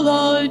all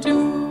I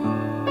do.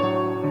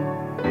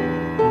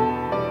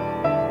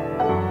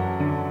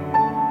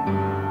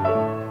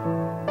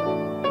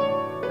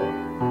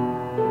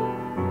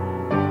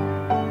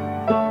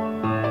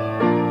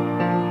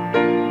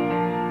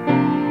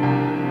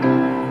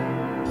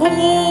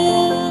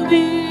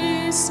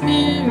 Holy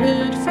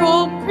Spirit,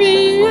 from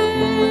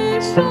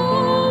creation's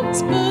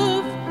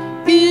birth,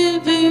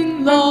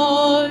 giving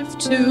life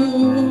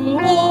to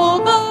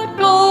all that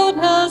God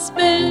has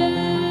made.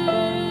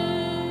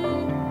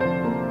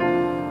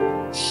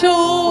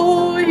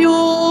 Show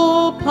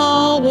your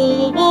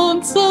power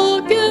once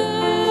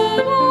again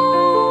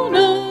on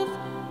earth,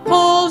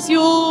 cause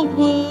your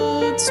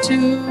words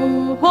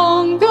to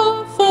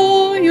hunger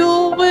for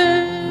your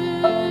ways.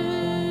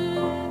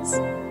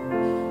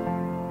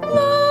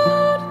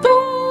 Let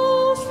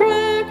the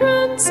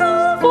fragrance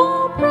of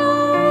our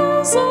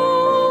praise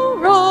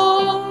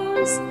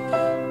arise.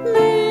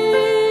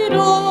 Lead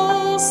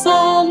us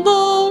on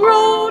the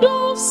road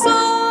of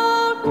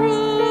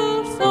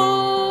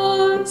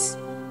sacrifice,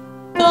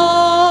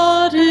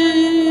 that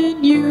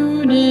in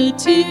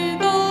unity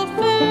the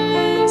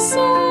face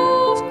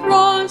of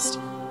Christ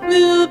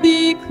will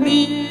be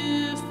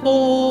clear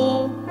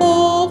for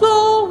all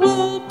the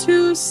world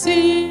to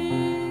see.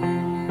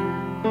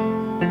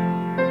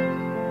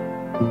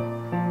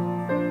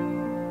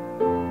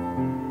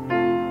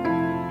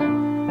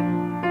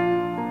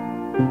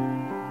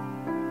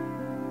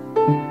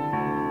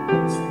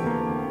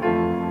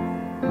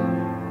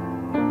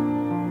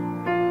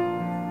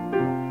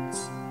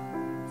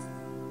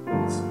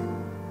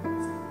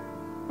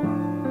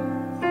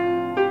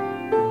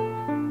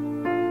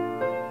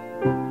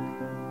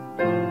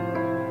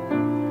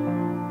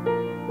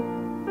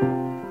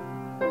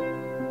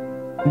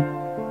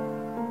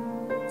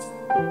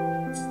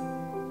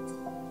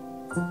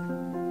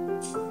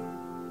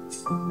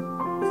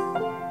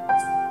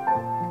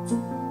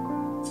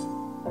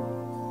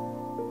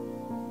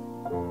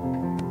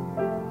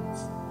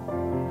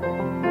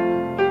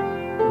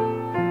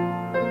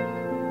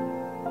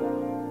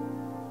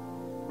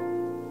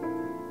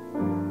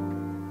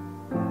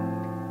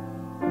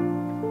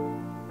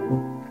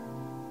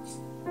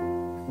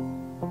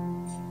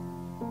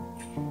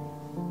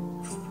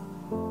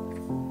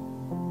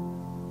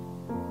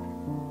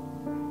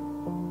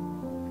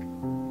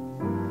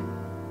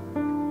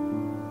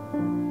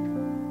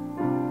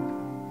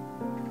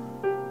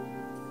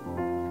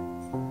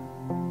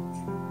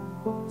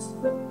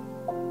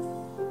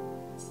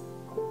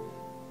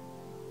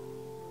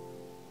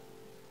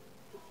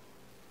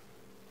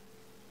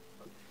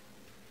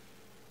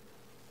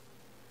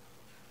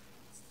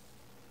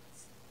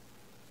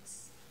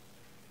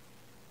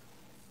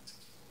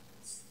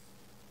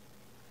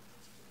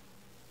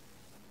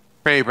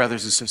 Pray,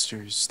 brothers and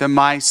sisters, that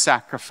my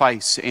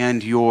sacrifice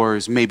and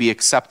yours may be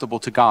acceptable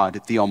to God,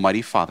 the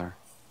Almighty Father.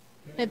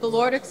 May the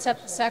Lord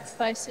accept the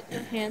sacrifice at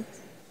your hands,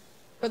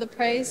 for the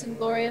praise and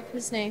glory of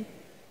his name,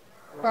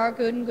 for our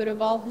good and good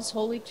of all his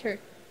holy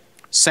church.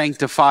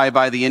 Sanctify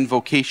by the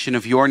invocation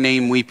of your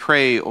name, we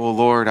pray, O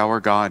Lord our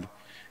God,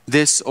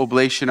 this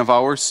oblation of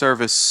our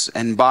service,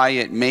 and by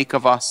it make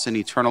of us an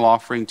eternal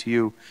offering to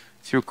you,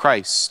 through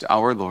Christ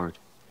our Lord.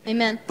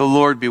 Amen. The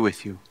Lord be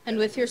with you. And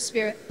with your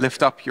spirit.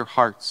 Lift up your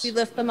hearts. We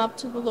lift them up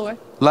to the Lord.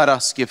 Let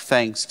us give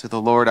thanks to the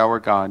Lord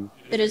our God.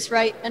 It is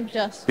right and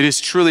just. It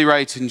is truly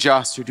right and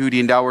just, our duty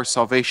and our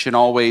salvation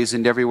always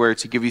and everywhere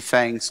to give you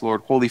thanks,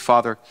 Lord, Holy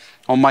Father,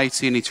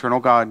 Almighty and eternal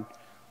God.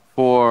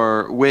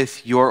 For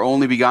with your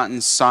only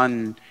begotten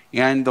Son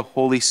and the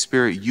Holy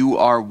Spirit, you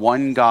are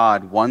one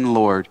God, one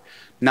Lord,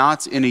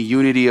 not in a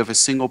unity of a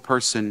single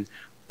person,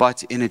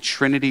 but in a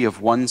trinity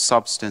of one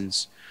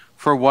substance.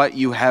 For what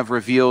you have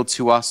revealed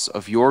to us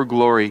of your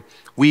glory,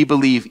 we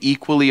believe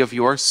equally of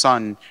your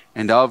Son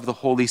and of the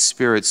Holy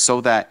Spirit,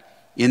 so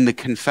that in the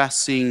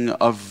confessing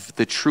of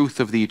the truth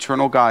of the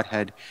eternal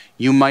Godhead,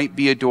 you might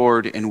be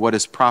adored in what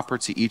is proper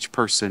to each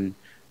person,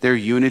 their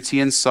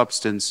unity in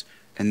substance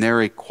and their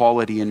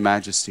equality in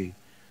majesty.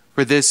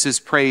 For this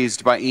is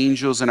praised by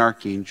angels and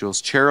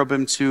archangels,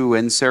 cherubim too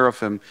and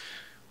seraphim,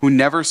 who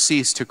never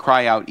cease to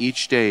cry out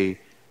each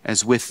day,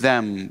 as with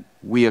them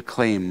we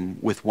acclaim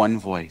with one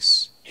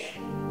voice.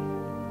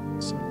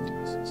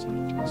 Sanctus,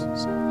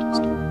 Sanctus, Sanctus,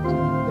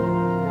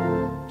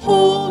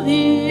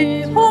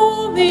 Holy,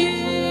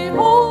 holy,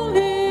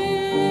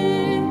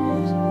 holy,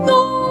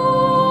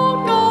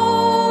 Lord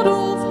God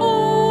of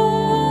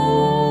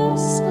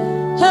hosts,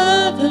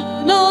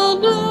 heaven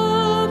and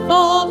earth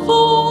are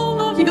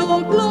full of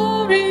your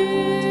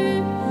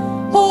glory.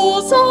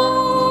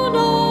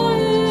 Hosanna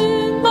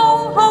in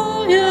the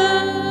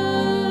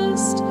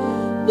highest.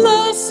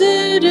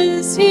 Blessed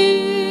is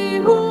he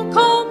who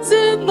comes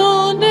in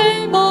the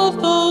name of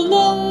the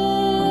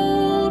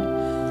Lord.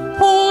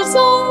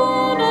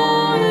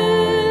 Hosanna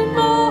in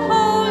the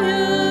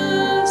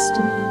highest.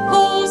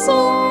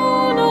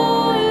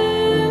 Hosanna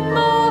in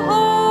the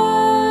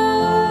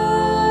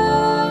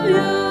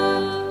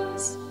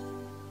highest.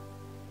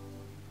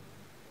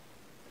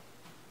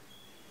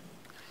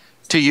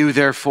 To you,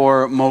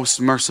 therefore,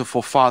 most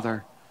merciful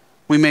Father,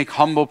 we make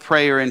humble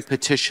prayer and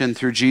petition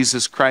through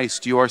Jesus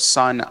Christ, your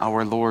Son,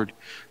 our Lord,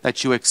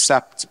 that you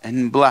accept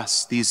and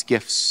bless these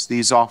gifts,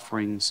 these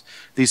offerings,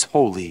 these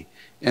holy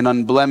and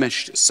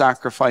unblemished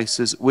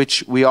sacrifices,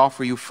 which we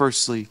offer you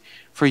firstly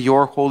for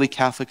your holy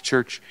Catholic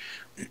Church.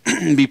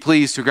 Be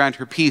pleased to grant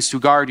her peace, to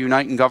guard,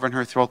 unite, and govern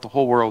her throughout the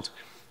whole world,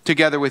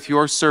 together with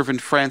your servant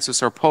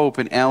Francis, our Pope,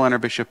 and Alan, our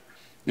Bishop,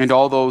 and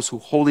all those who,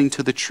 holding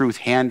to the truth,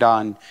 hand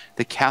on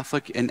the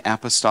Catholic and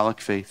Apostolic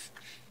faith.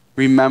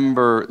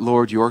 Remember,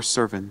 Lord, your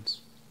servants.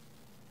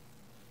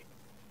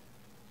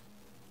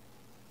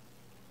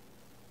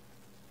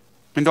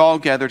 And all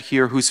gathered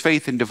here whose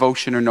faith and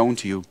devotion are known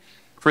to you.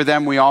 For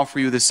them we offer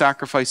you the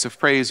sacrifice of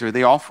praise, or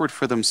they offer it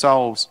for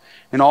themselves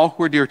and all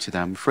who are dear to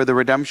them, for the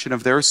redemption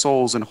of their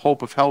souls and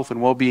hope of health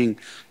and well-being,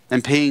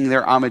 and paying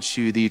their homage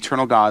to you, the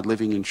eternal God,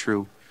 living and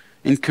true.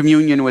 In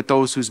communion with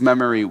those whose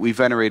memory we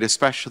venerate,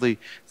 especially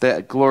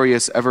the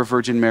glorious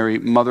ever-Virgin Mary,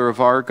 Mother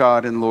of our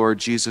God and Lord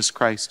Jesus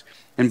Christ,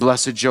 and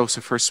blessed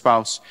Joseph, her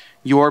spouse,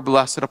 your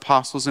blessed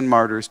apostles and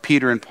martyrs,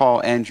 Peter and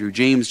Paul, Andrew,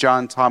 James,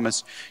 John,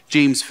 Thomas,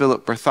 James,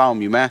 Philip,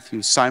 Bartholomew,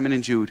 Matthew, Simon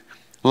and Jude,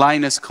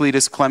 Linus,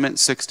 Cletus, Clement,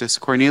 Sixtus,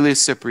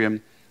 Cornelius,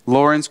 Cyprian,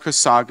 Lawrence,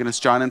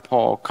 Chrysogonus, John and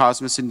Paul,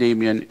 Cosmas and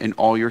Damian, and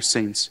all your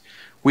saints.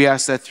 We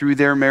ask that through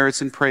their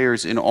merits and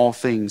prayers in all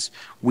things,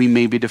 we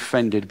may be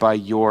defended by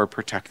your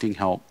protecting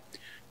help.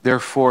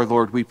 Therefore,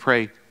 Lord, we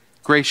pray,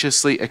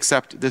 graciously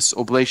accept this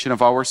oblation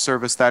of our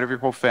service, that of your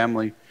whole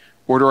family.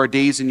 Order our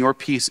days in your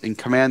peace, and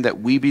command that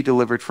we be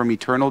delivered from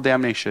eternal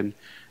damnation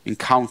and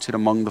counted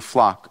among the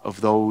flock of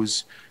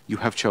those you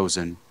have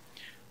chosen.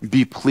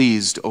 Be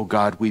pleased, O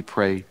God, we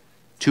pray,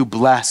 to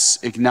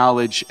bless,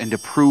 acknowledge, and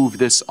approve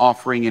this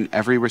offering in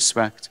every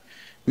respect.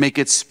 Make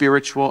it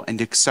spiritual and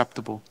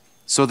acceptable,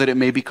 so that it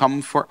may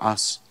become for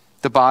us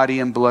the body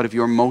and blood of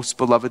your most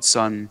beloved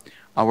Son,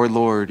 our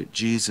Lord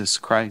Jesus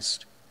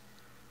Christ.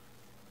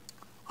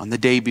 On the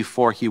day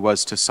before he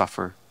was to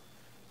suffer,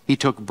 he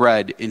took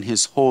bread in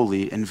his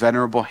holy and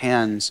venerable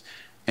hands,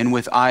 and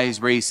with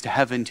eyes raised to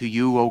heaven to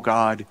you, O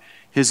God,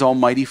 his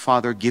almighty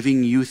Father,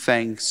 giving you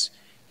thanks,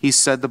 he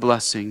said the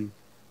blessing,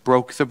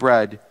 broke the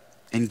bread,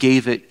 and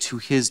gave it to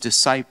his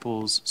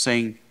disciples,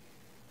 saying,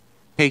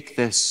 "Take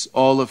this,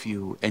 all of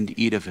you, and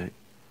eat of it.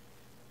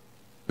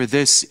 For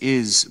this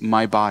is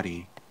my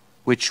body,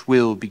 which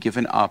will be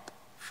given up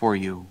for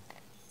you."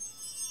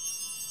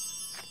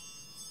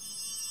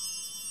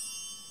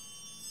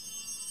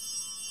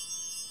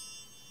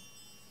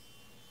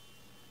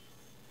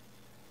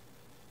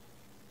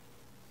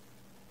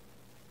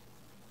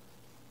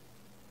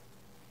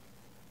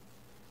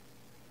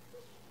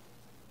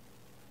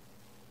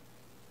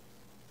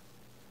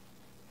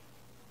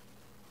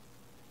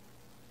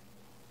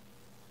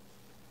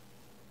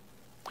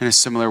 In a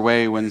similar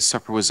way, when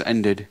supper was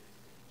ended,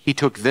 he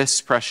took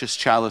this precious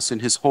chalice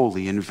in his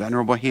holy and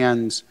venerable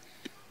hands,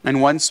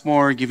 and once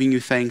more giving you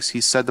thanks, he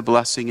said the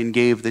blessing and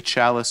gave the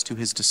chalice to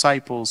his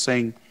disciples,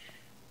 saying,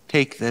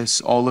 "Take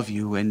this, all of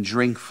you, and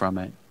drink from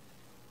it.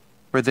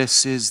 For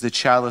this is the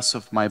chalice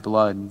of my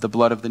blood, the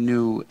blood of the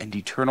new and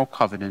eternal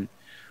covenant,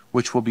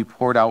 which will be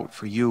poured out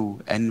for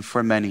you and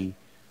for many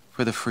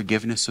for the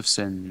forgiveness of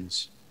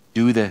sins.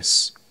 Do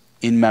this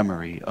in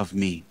memory of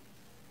me."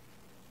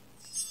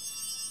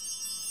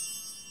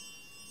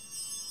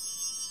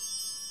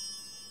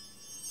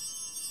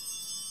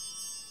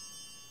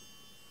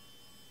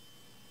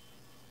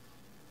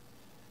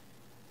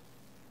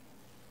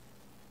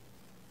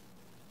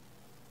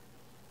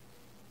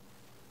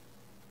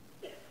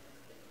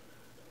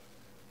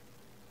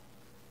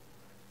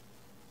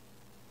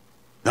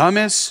 The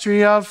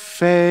mystery of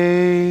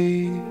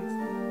faith.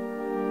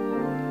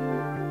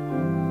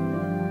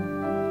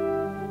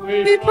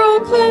 We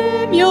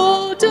proclaim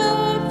your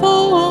death,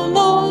 O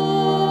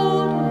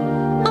Lord,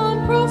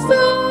 and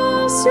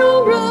profess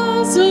your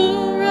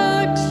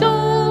resurrection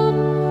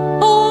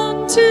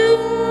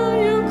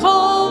until you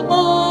come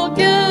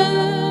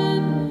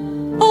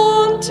again,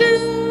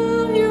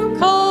 until you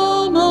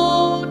come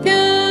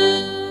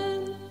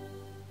again.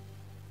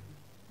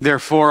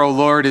 Therefore, O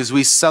Lord, as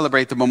we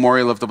celebrate the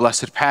memorial of the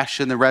blessed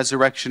Passion, the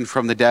resurrection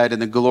from the dead,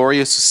 and the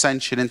glorious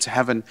ascension into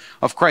heaven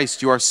of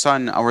Christ, your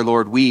Son, our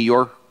Lord, we,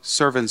 your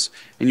servants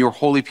and your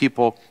holy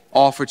people,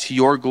 offer to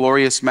your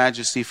glorious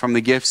majesty from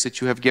the gifts that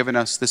you have given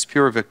us, this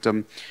pure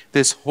victim,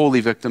 this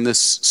holy victim, this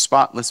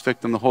spotless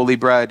victim, the holy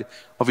bread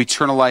of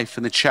eternal life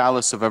and the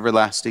chalice of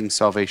everlasting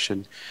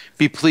salvation.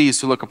 Be pleased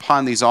to look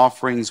upon these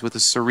offerings with a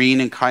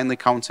serene and kindly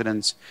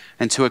countenance,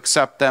 and to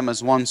accept them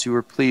as ones who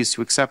are pleased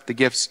to accept the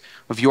gifts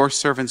of your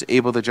servants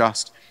Abel the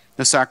just,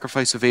 the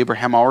sacrifice of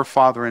Abraham our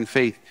father in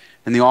faith,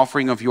 and the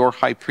offering of your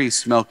high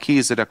priest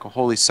Melchizedek, a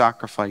holy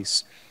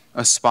sacrifice,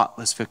 a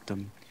spotless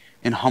victim.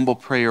 In humble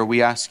prayer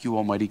we ask you,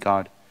 Almighty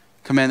God,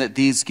 command that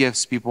these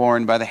gifts be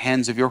borne by the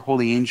hands of your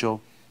holy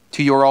angel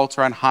to your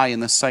altar on high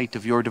in the sight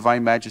of your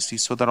divine majesty,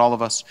 so that all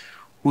of us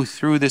who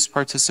through this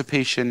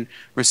participation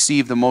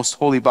receive the most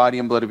holy body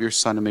and blood of your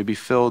Son may be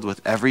filled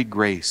with every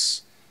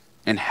grace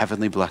and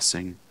heavenly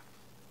blessing.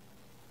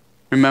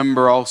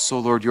 Remember also,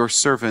 Lord, your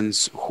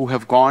servants who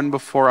have gone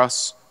before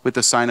us with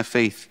the sign of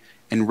faith,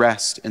 and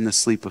rest in the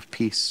sleep of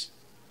peace.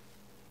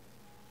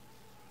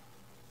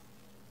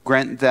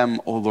 Grant them,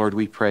 O Lord,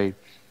 we pray,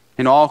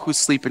 and all who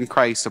sleep in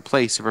Christ, a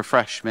place of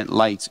refreshment,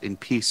 light, and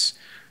peace.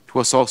 To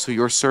us also,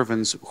 your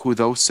servants, who,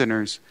 though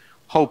sinners,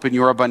 hope in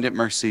your abundant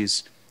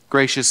mercies,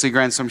 graciously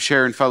grant some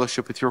share in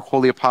fellowship with your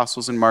holy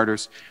apostles and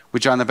martyrs,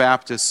 with John the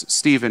Baptist,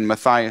 Stephen,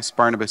 Matthias,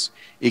 Barnabas,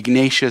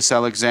 Ignatius,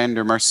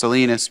 Alexander,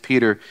 Marcellinus,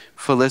 Peter,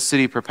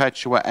 Felicity,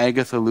 Perpetua,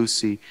 Agatha,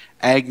 Lucy,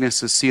 Agnes,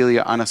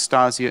 Cecilia,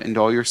 Anastasia, and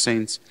all your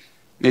saints.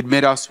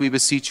 Admit us, we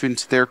beseech you,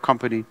 into their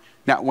company,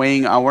 not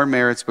weighing our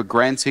merits, but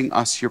granting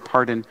us your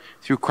pardon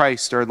through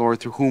Christ our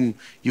Lord, through whom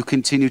you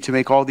continue to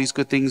make all these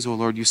good things, O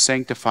Lord. You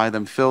sanctify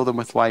them, fill them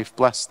with life,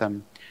 bless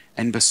them,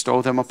 and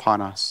bestow them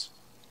upon us.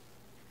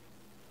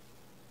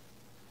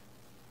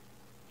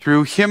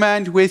 Through him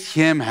and with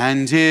him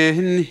and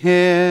in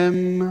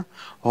him,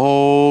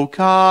 O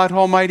God,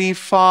 Almighty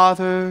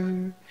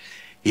Father,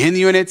 in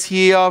the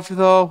unity of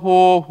the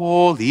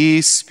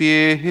Holy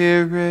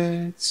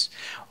Spirit,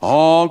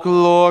 all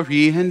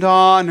glory and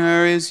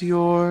honor is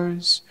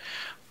yours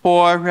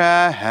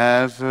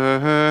forever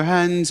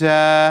and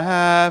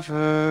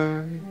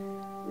ever.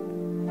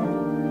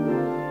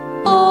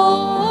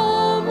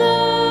 Amen,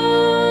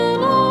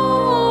 amen,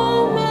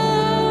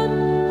 amen,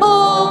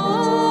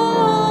 amen,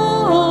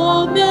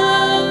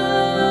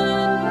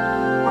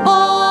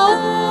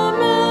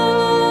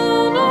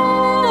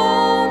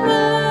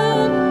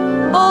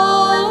 amen,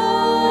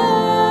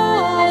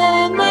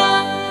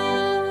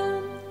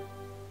 amen.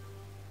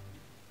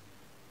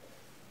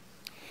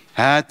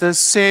 At the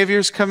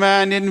Savior's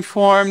command,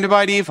 informed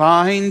by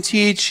divine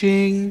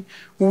teaching,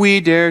 we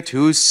dare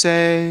to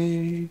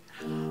say,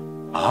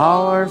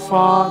 Our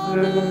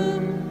Father,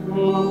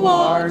 Who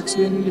art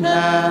in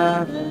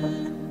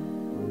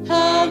heaven,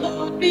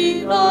 hallowed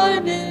be thy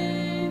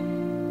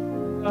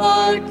name.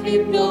 Thy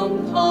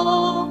kingdom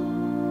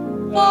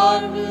come,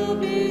 thy will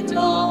be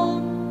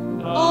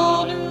done,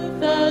 on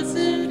earth as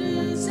it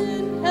is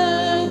in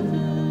heaven.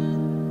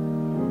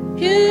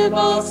 Give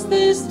us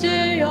this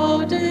day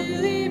our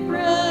daily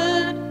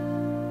bread,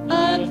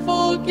 and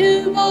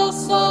forgive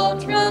us our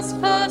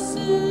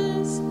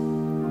trespasses,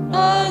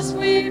 as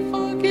we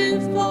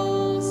forgive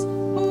those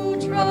who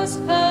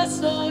trespass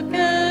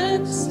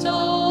against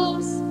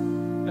us.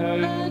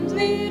 And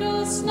lead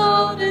us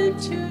not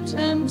into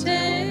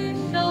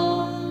temptation,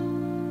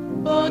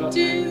 but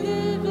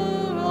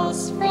deliver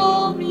us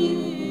from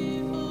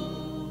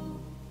evil.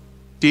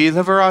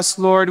 deliver us,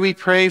 Lord, we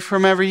pray,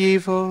 from every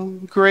evil.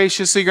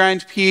 Graciously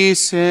grant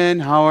peace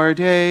in our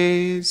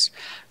days,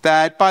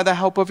 that by the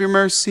help of your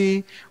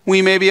mercy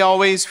we may be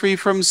always free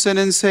from sin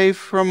and safe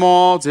from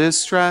all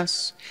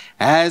distress,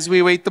 as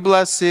we wait the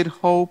blessed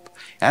hope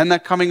and the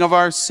coming of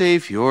our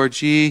Savior,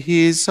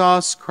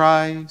 Jesus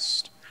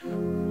Christ.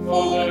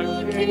 For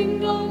the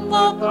kingdom,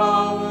 the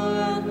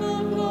power, and the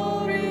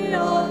glory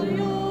are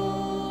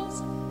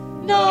yours,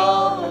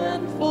 now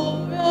and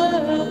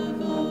forever.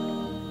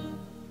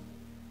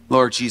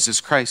 Lord Jesus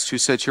Christ, who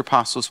said to your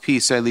apostles,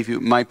 peace I leave you,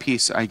 my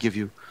peace I give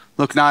you.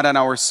 Look not on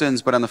our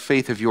sins, but on the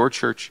faith of your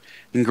church,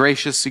 and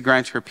graciously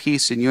grant her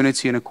peace and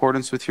unity in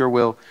accordance with your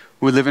will,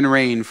 who live and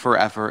reign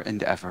forever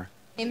and ever.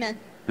 Amen.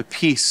 The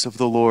peace of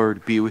the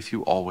Lord be with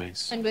you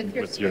always. And with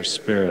your With your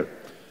spirit.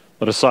 spirit.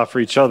 Let us offer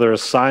each other a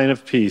sign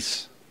of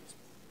peace.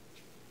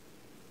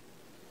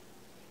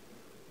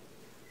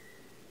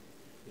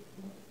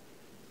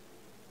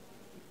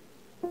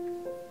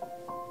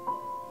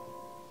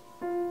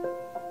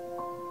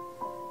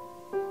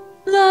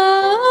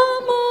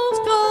 Lamb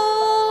of God,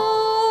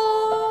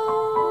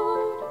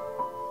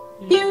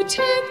 you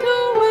take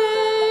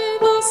away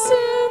the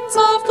sins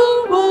of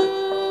the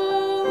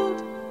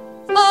world.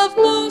 Have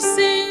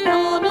mercy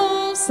on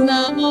us,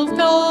 Lamb of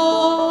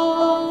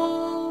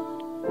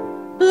God.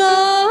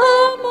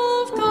 Lamb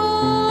of God,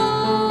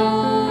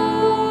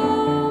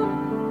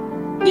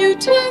 you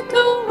take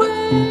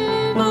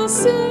away the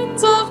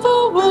sins of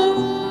the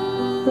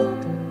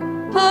world.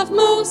 Have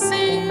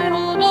mercy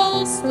on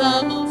us,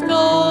 Lamb of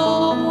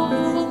God.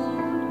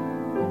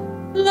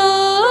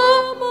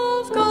 Lamb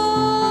of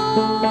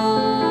God,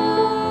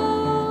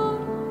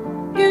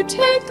 you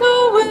take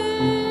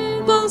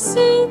away the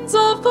sins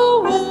of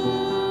the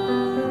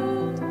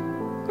world.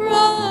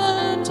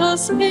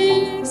 us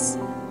peace,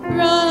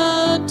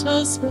 grant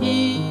us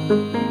peace,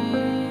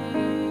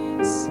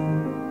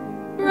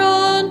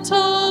 grant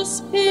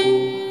us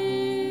peace.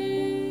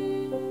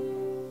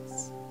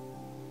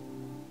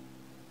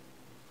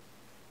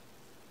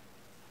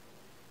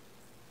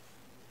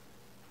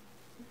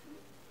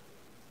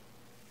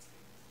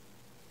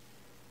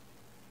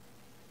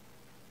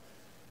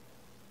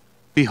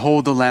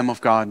 Behold the Lamb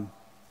of God.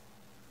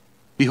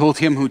 Behold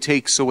him who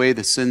takes away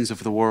the sins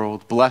of the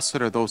world.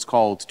 Blessed are those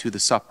called to the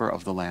supper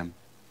of the Lamb.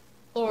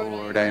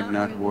 Lord, I am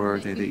not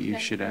worthy that you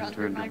should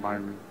enter into my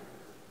room.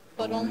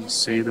 But only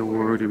Say the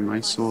word, and my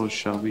soul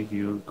shall be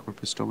healed.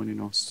 Corpus Domini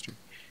nostri,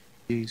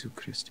 Jesu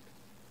Christi.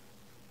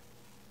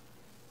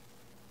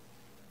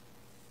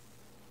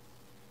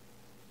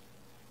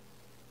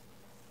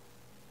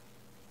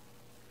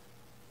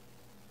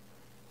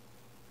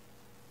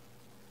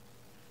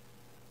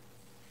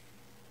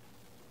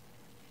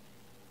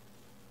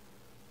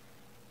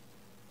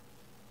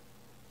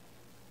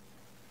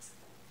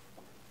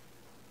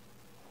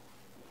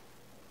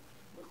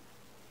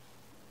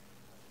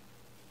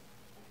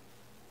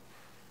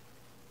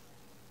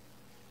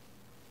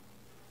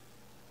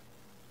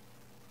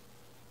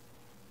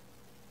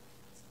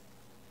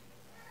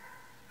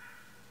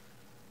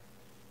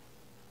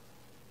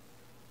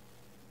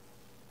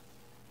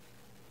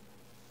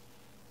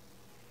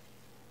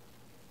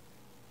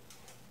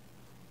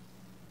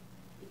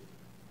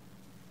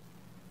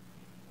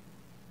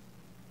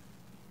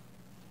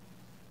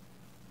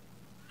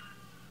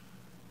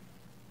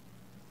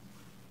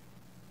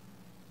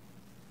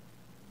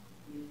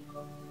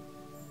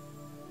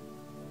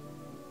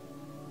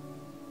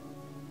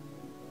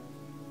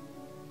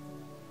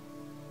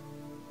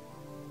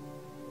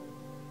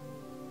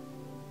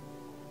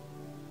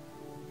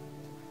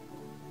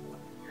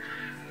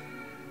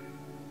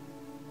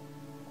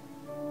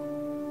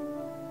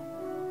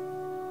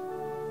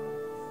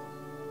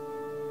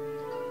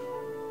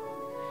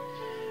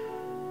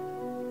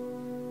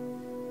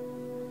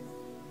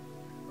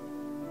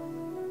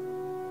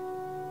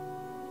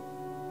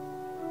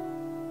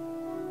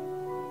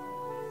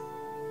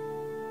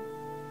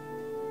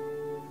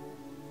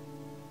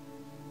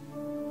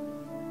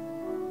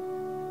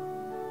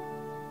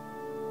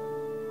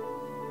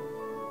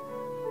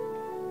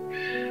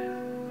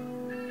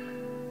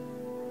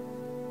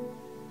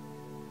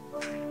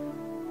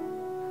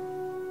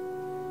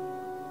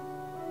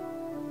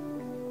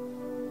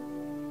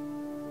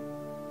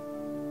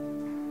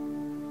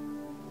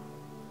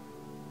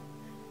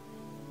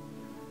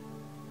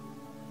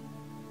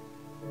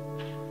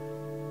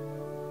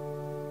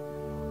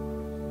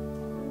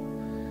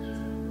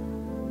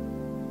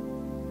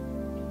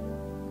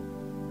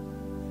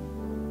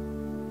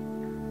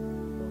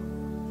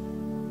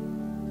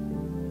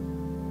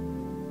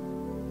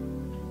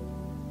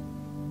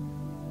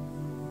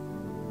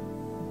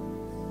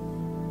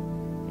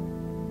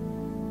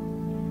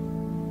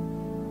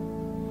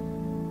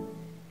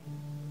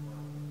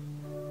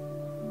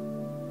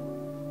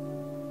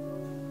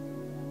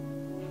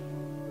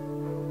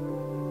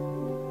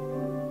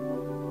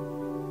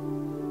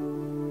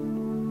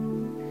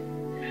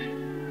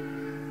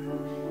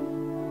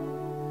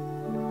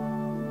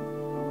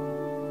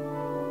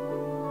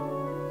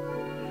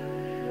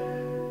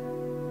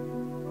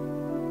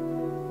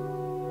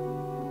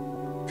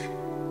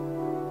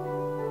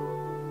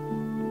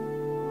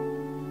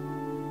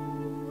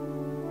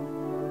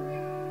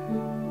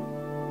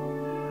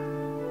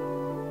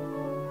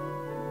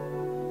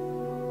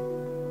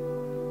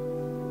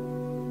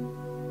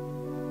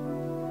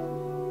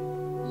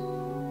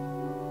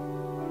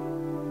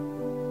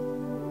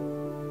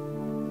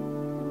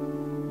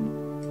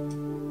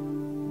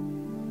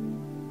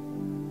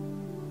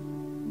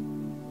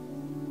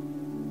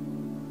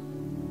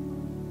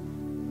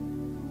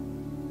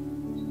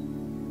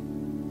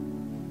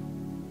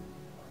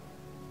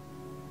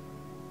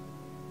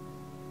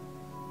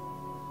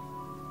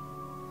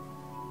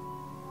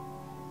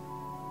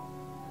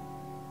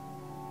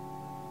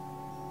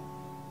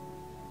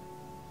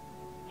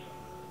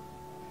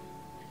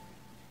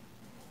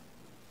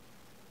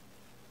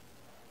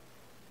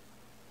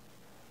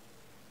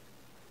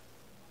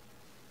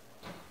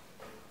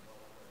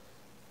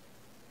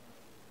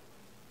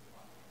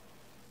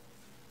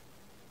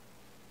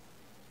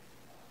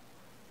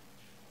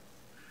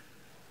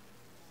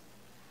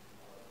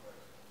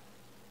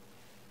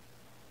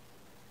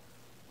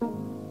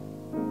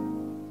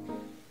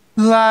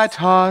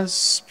 Let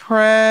us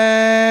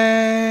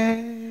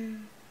pray.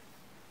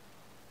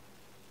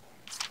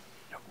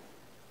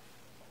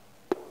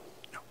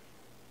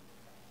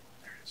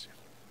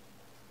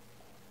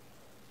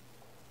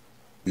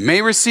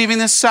 May receiving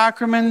the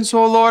sacraments,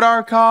 O Lord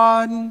our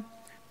God,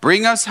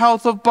 bring us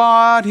health of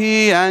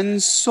body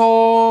and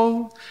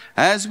soul,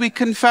 as we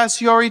confess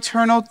your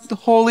eternal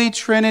Holy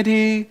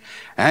Trinity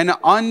and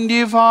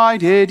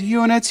undivided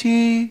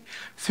unity,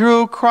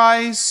 through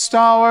Christ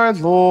our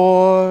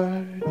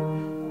Lord.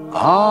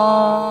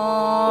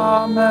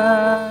 Amen.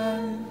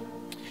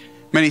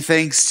 Many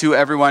thanks to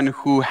everyone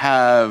who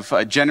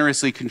have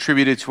generously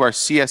contributed to our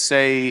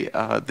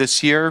CSA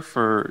this year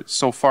for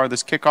so far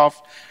this kickoff.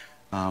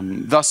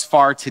 Thus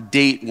far to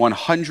date,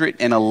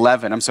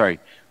 111, I'm sorry,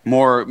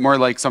 more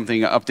like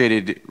something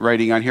updated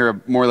writing on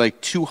here, more like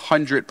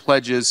 200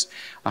 pledges.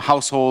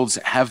 Households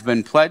have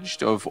been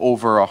pledged of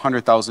over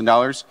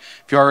 $100,000.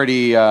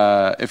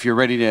 If you're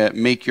ready to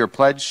make your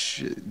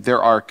pledge,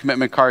 there are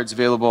commitment cards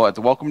available at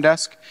the welcome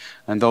desk.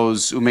 And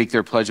those who make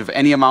their pledge of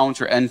any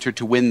amount are entered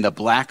to win the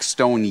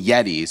Blackstone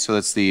Yeti. So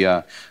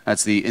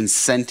that's the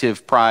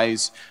incentive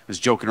prize. I was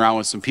joking around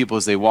with some people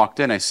as they walked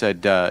in. I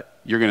said,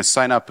 you're going to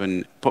sign up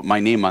and put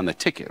my name on the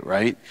ticket,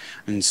 right?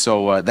 And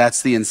so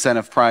that's the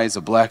incentive prize,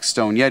 a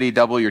Blackstone Yeti.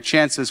 Double your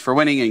chances for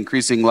winning,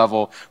 increasing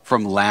level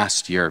from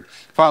last year.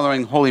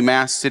 Following Holy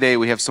Mass today,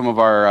 we have some of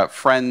our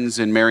friends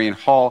in Marion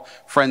Hall,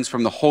 friends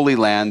from the Holy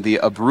Land, the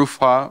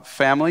Abrufa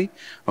family.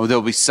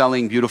 They'll be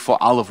selling beautiful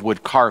olive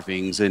wood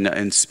carvings,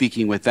 and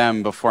speaking with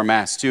them before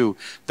Mass too,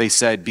 they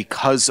said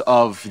because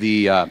of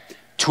the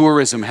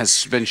tourism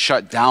has been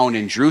shut down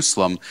in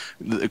Jerusalem,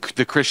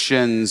 the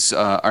Christians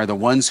are the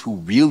ones who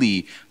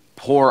really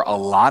pour a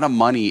lot of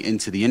money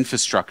into the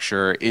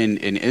infrastructure in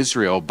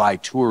Israel by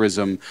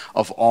tourism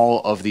of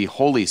all of the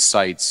holy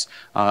sites.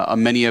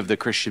 Many of the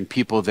Christian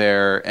people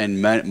there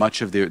and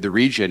much of the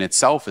region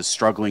itself is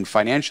struggling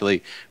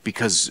financially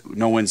because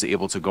no one's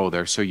able to go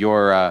there. So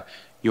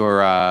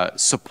your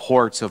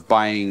support of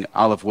buying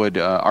olive wood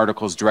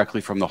articles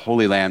directly from the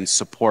Holy Land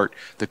support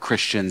the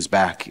Christians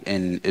back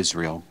in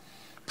Israel.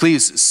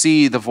 Please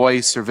see The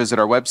Voice or visit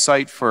our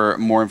website for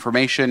more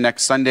information.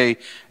 Next Sunday,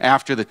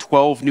 after the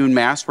 12 noon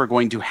Mass, we're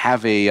going to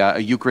have a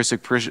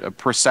Eucharistic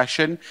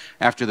procession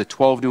after the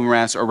 12 noon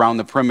Mass around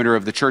the perimeter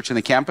of the church and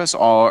the campus.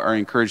 All are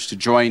encouraged to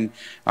join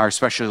our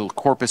special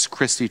Corpus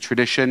Christi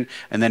tradition,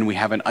 and then we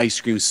have an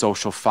ice cream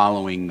social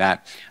following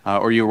that.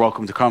 Or you're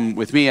welcome to come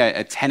with me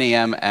at 10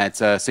 a.m. at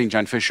St.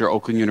 John Fisher,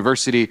 Oakland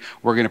University.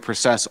 We're going to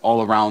process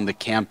all around the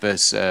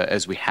campus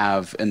as we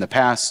have in the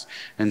past,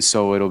 and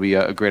so it'll be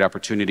a great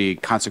opportunity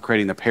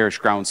consecrating the parish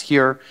grounds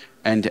here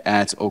and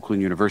at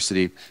Oakland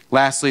University.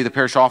 Lastly, the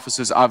parish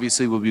offices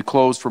obviously will be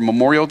closed for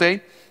Memorial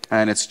Day,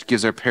 and it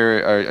gives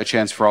a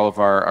chance for all of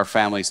our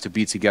families to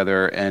be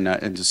together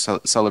and to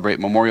celebrate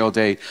Memorial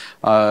Day.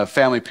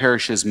 Family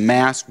Parishes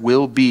Mass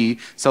will be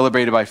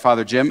celebrated by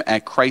Father Jim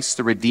at Christ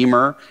the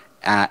Redeemer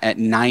at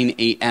 9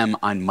 a.m.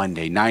 on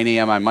Monday. 9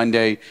 a.m. on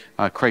Monday,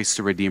 Christ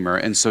the Redeemer.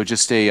 And so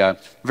just a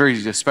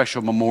very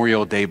special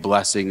Memorial Day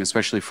blessing,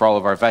 especially for all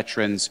of our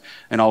veterans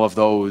and all of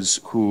those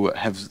who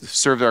have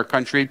served our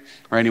country,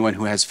 or anyone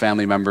who has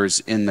family members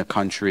in the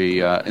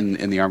country,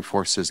 in the armed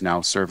forces now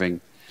serving.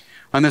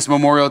 On this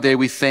Memorial Day,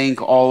 we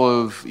thank all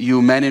of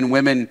you men and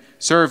women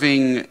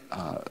serving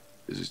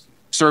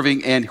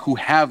and who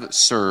have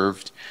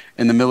served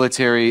in the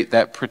military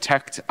that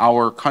protect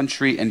our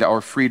country and our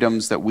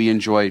freedoms that we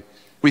enjoy.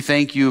 We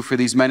thank you for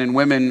these men and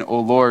women, O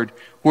Lord,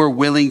 who are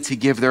willing to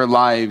give their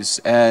lives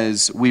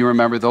as we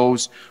remember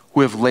those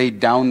who have laid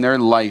down their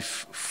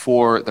life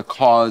for the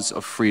cause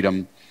of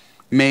freedom.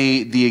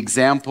 May the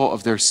example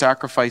of their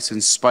sacrifice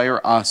inspire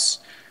us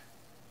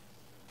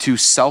to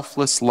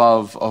selfless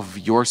love of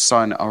your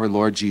Son, our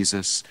Lord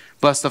Jesus.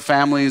 Bless the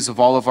families of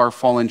all of our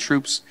fallen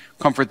troops.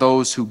 Comfort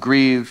those who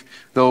grieve,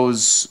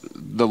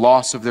 the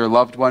loss of their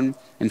loved one,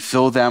 and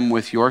fill them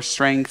with your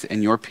strength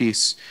and your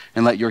peace,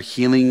 and let your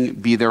healing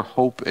be their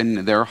hope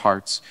in their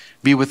hearts.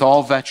 Be with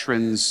all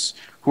veterans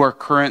who are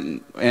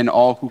current and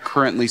all who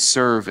currently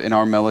serve in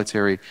our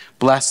military.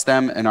 Bless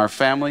them and our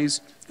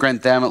families.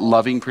 Grant them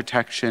loving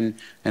protection,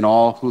 and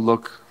all who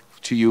look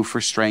to you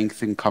for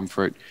strength and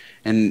comfort.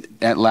 And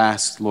at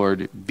last,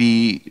 Lord,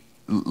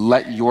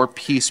 let your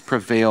peace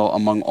prevail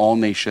among all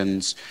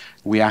nations.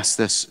 We ask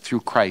this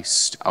through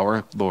Christ,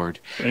 our Lord.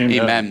 Amen.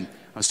 Amen.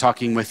 I was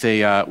talking with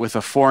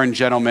a foreign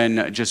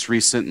gentleman just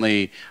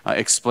recently,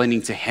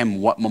 explaining to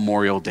him what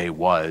Memorial Day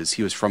was.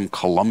 He was from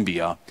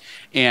Colombia,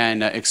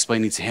 and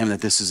explaining to him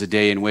that this is a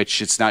day in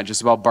which it's not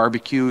just about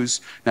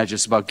barbecues, not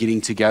just about getting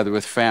together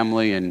with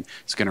family, and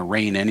it's going to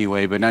rain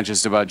anyway, but not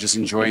just about just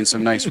enjoying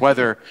some nice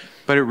weather,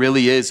 but it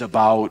really is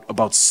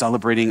about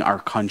celebrating our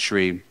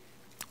country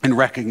and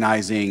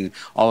recognizing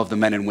all of the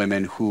men and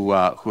women who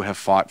have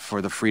fought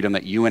for the freedom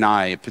that you and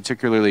I,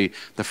 particularly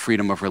the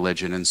freedom of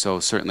religion. And so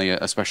certainly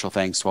a special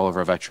thanks to all of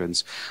our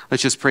veterans.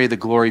 Let's just pray the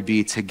glory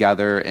be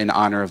together in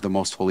honor of the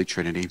Most Holy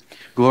Trinity.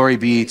 Glory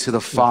be to the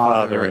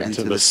Father, and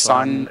to the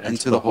Son, and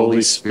to the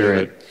Holy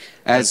Spirit,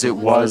 as it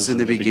was in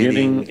the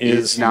beginning,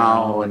 is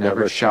now, and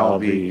ever shall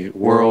be,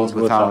 world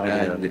without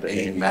end.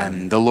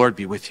 Amen. The Lord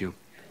be with you.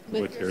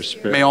 With your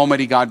spirit. May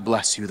Almighty God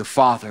bless you, the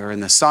Father,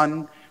 and the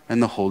Son,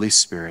 and the Holy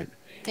Spirit.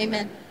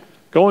 Amen.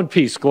 Go in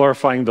peace,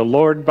 glorifying the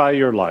Lord by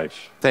your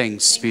life.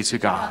 Thanks be to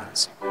God.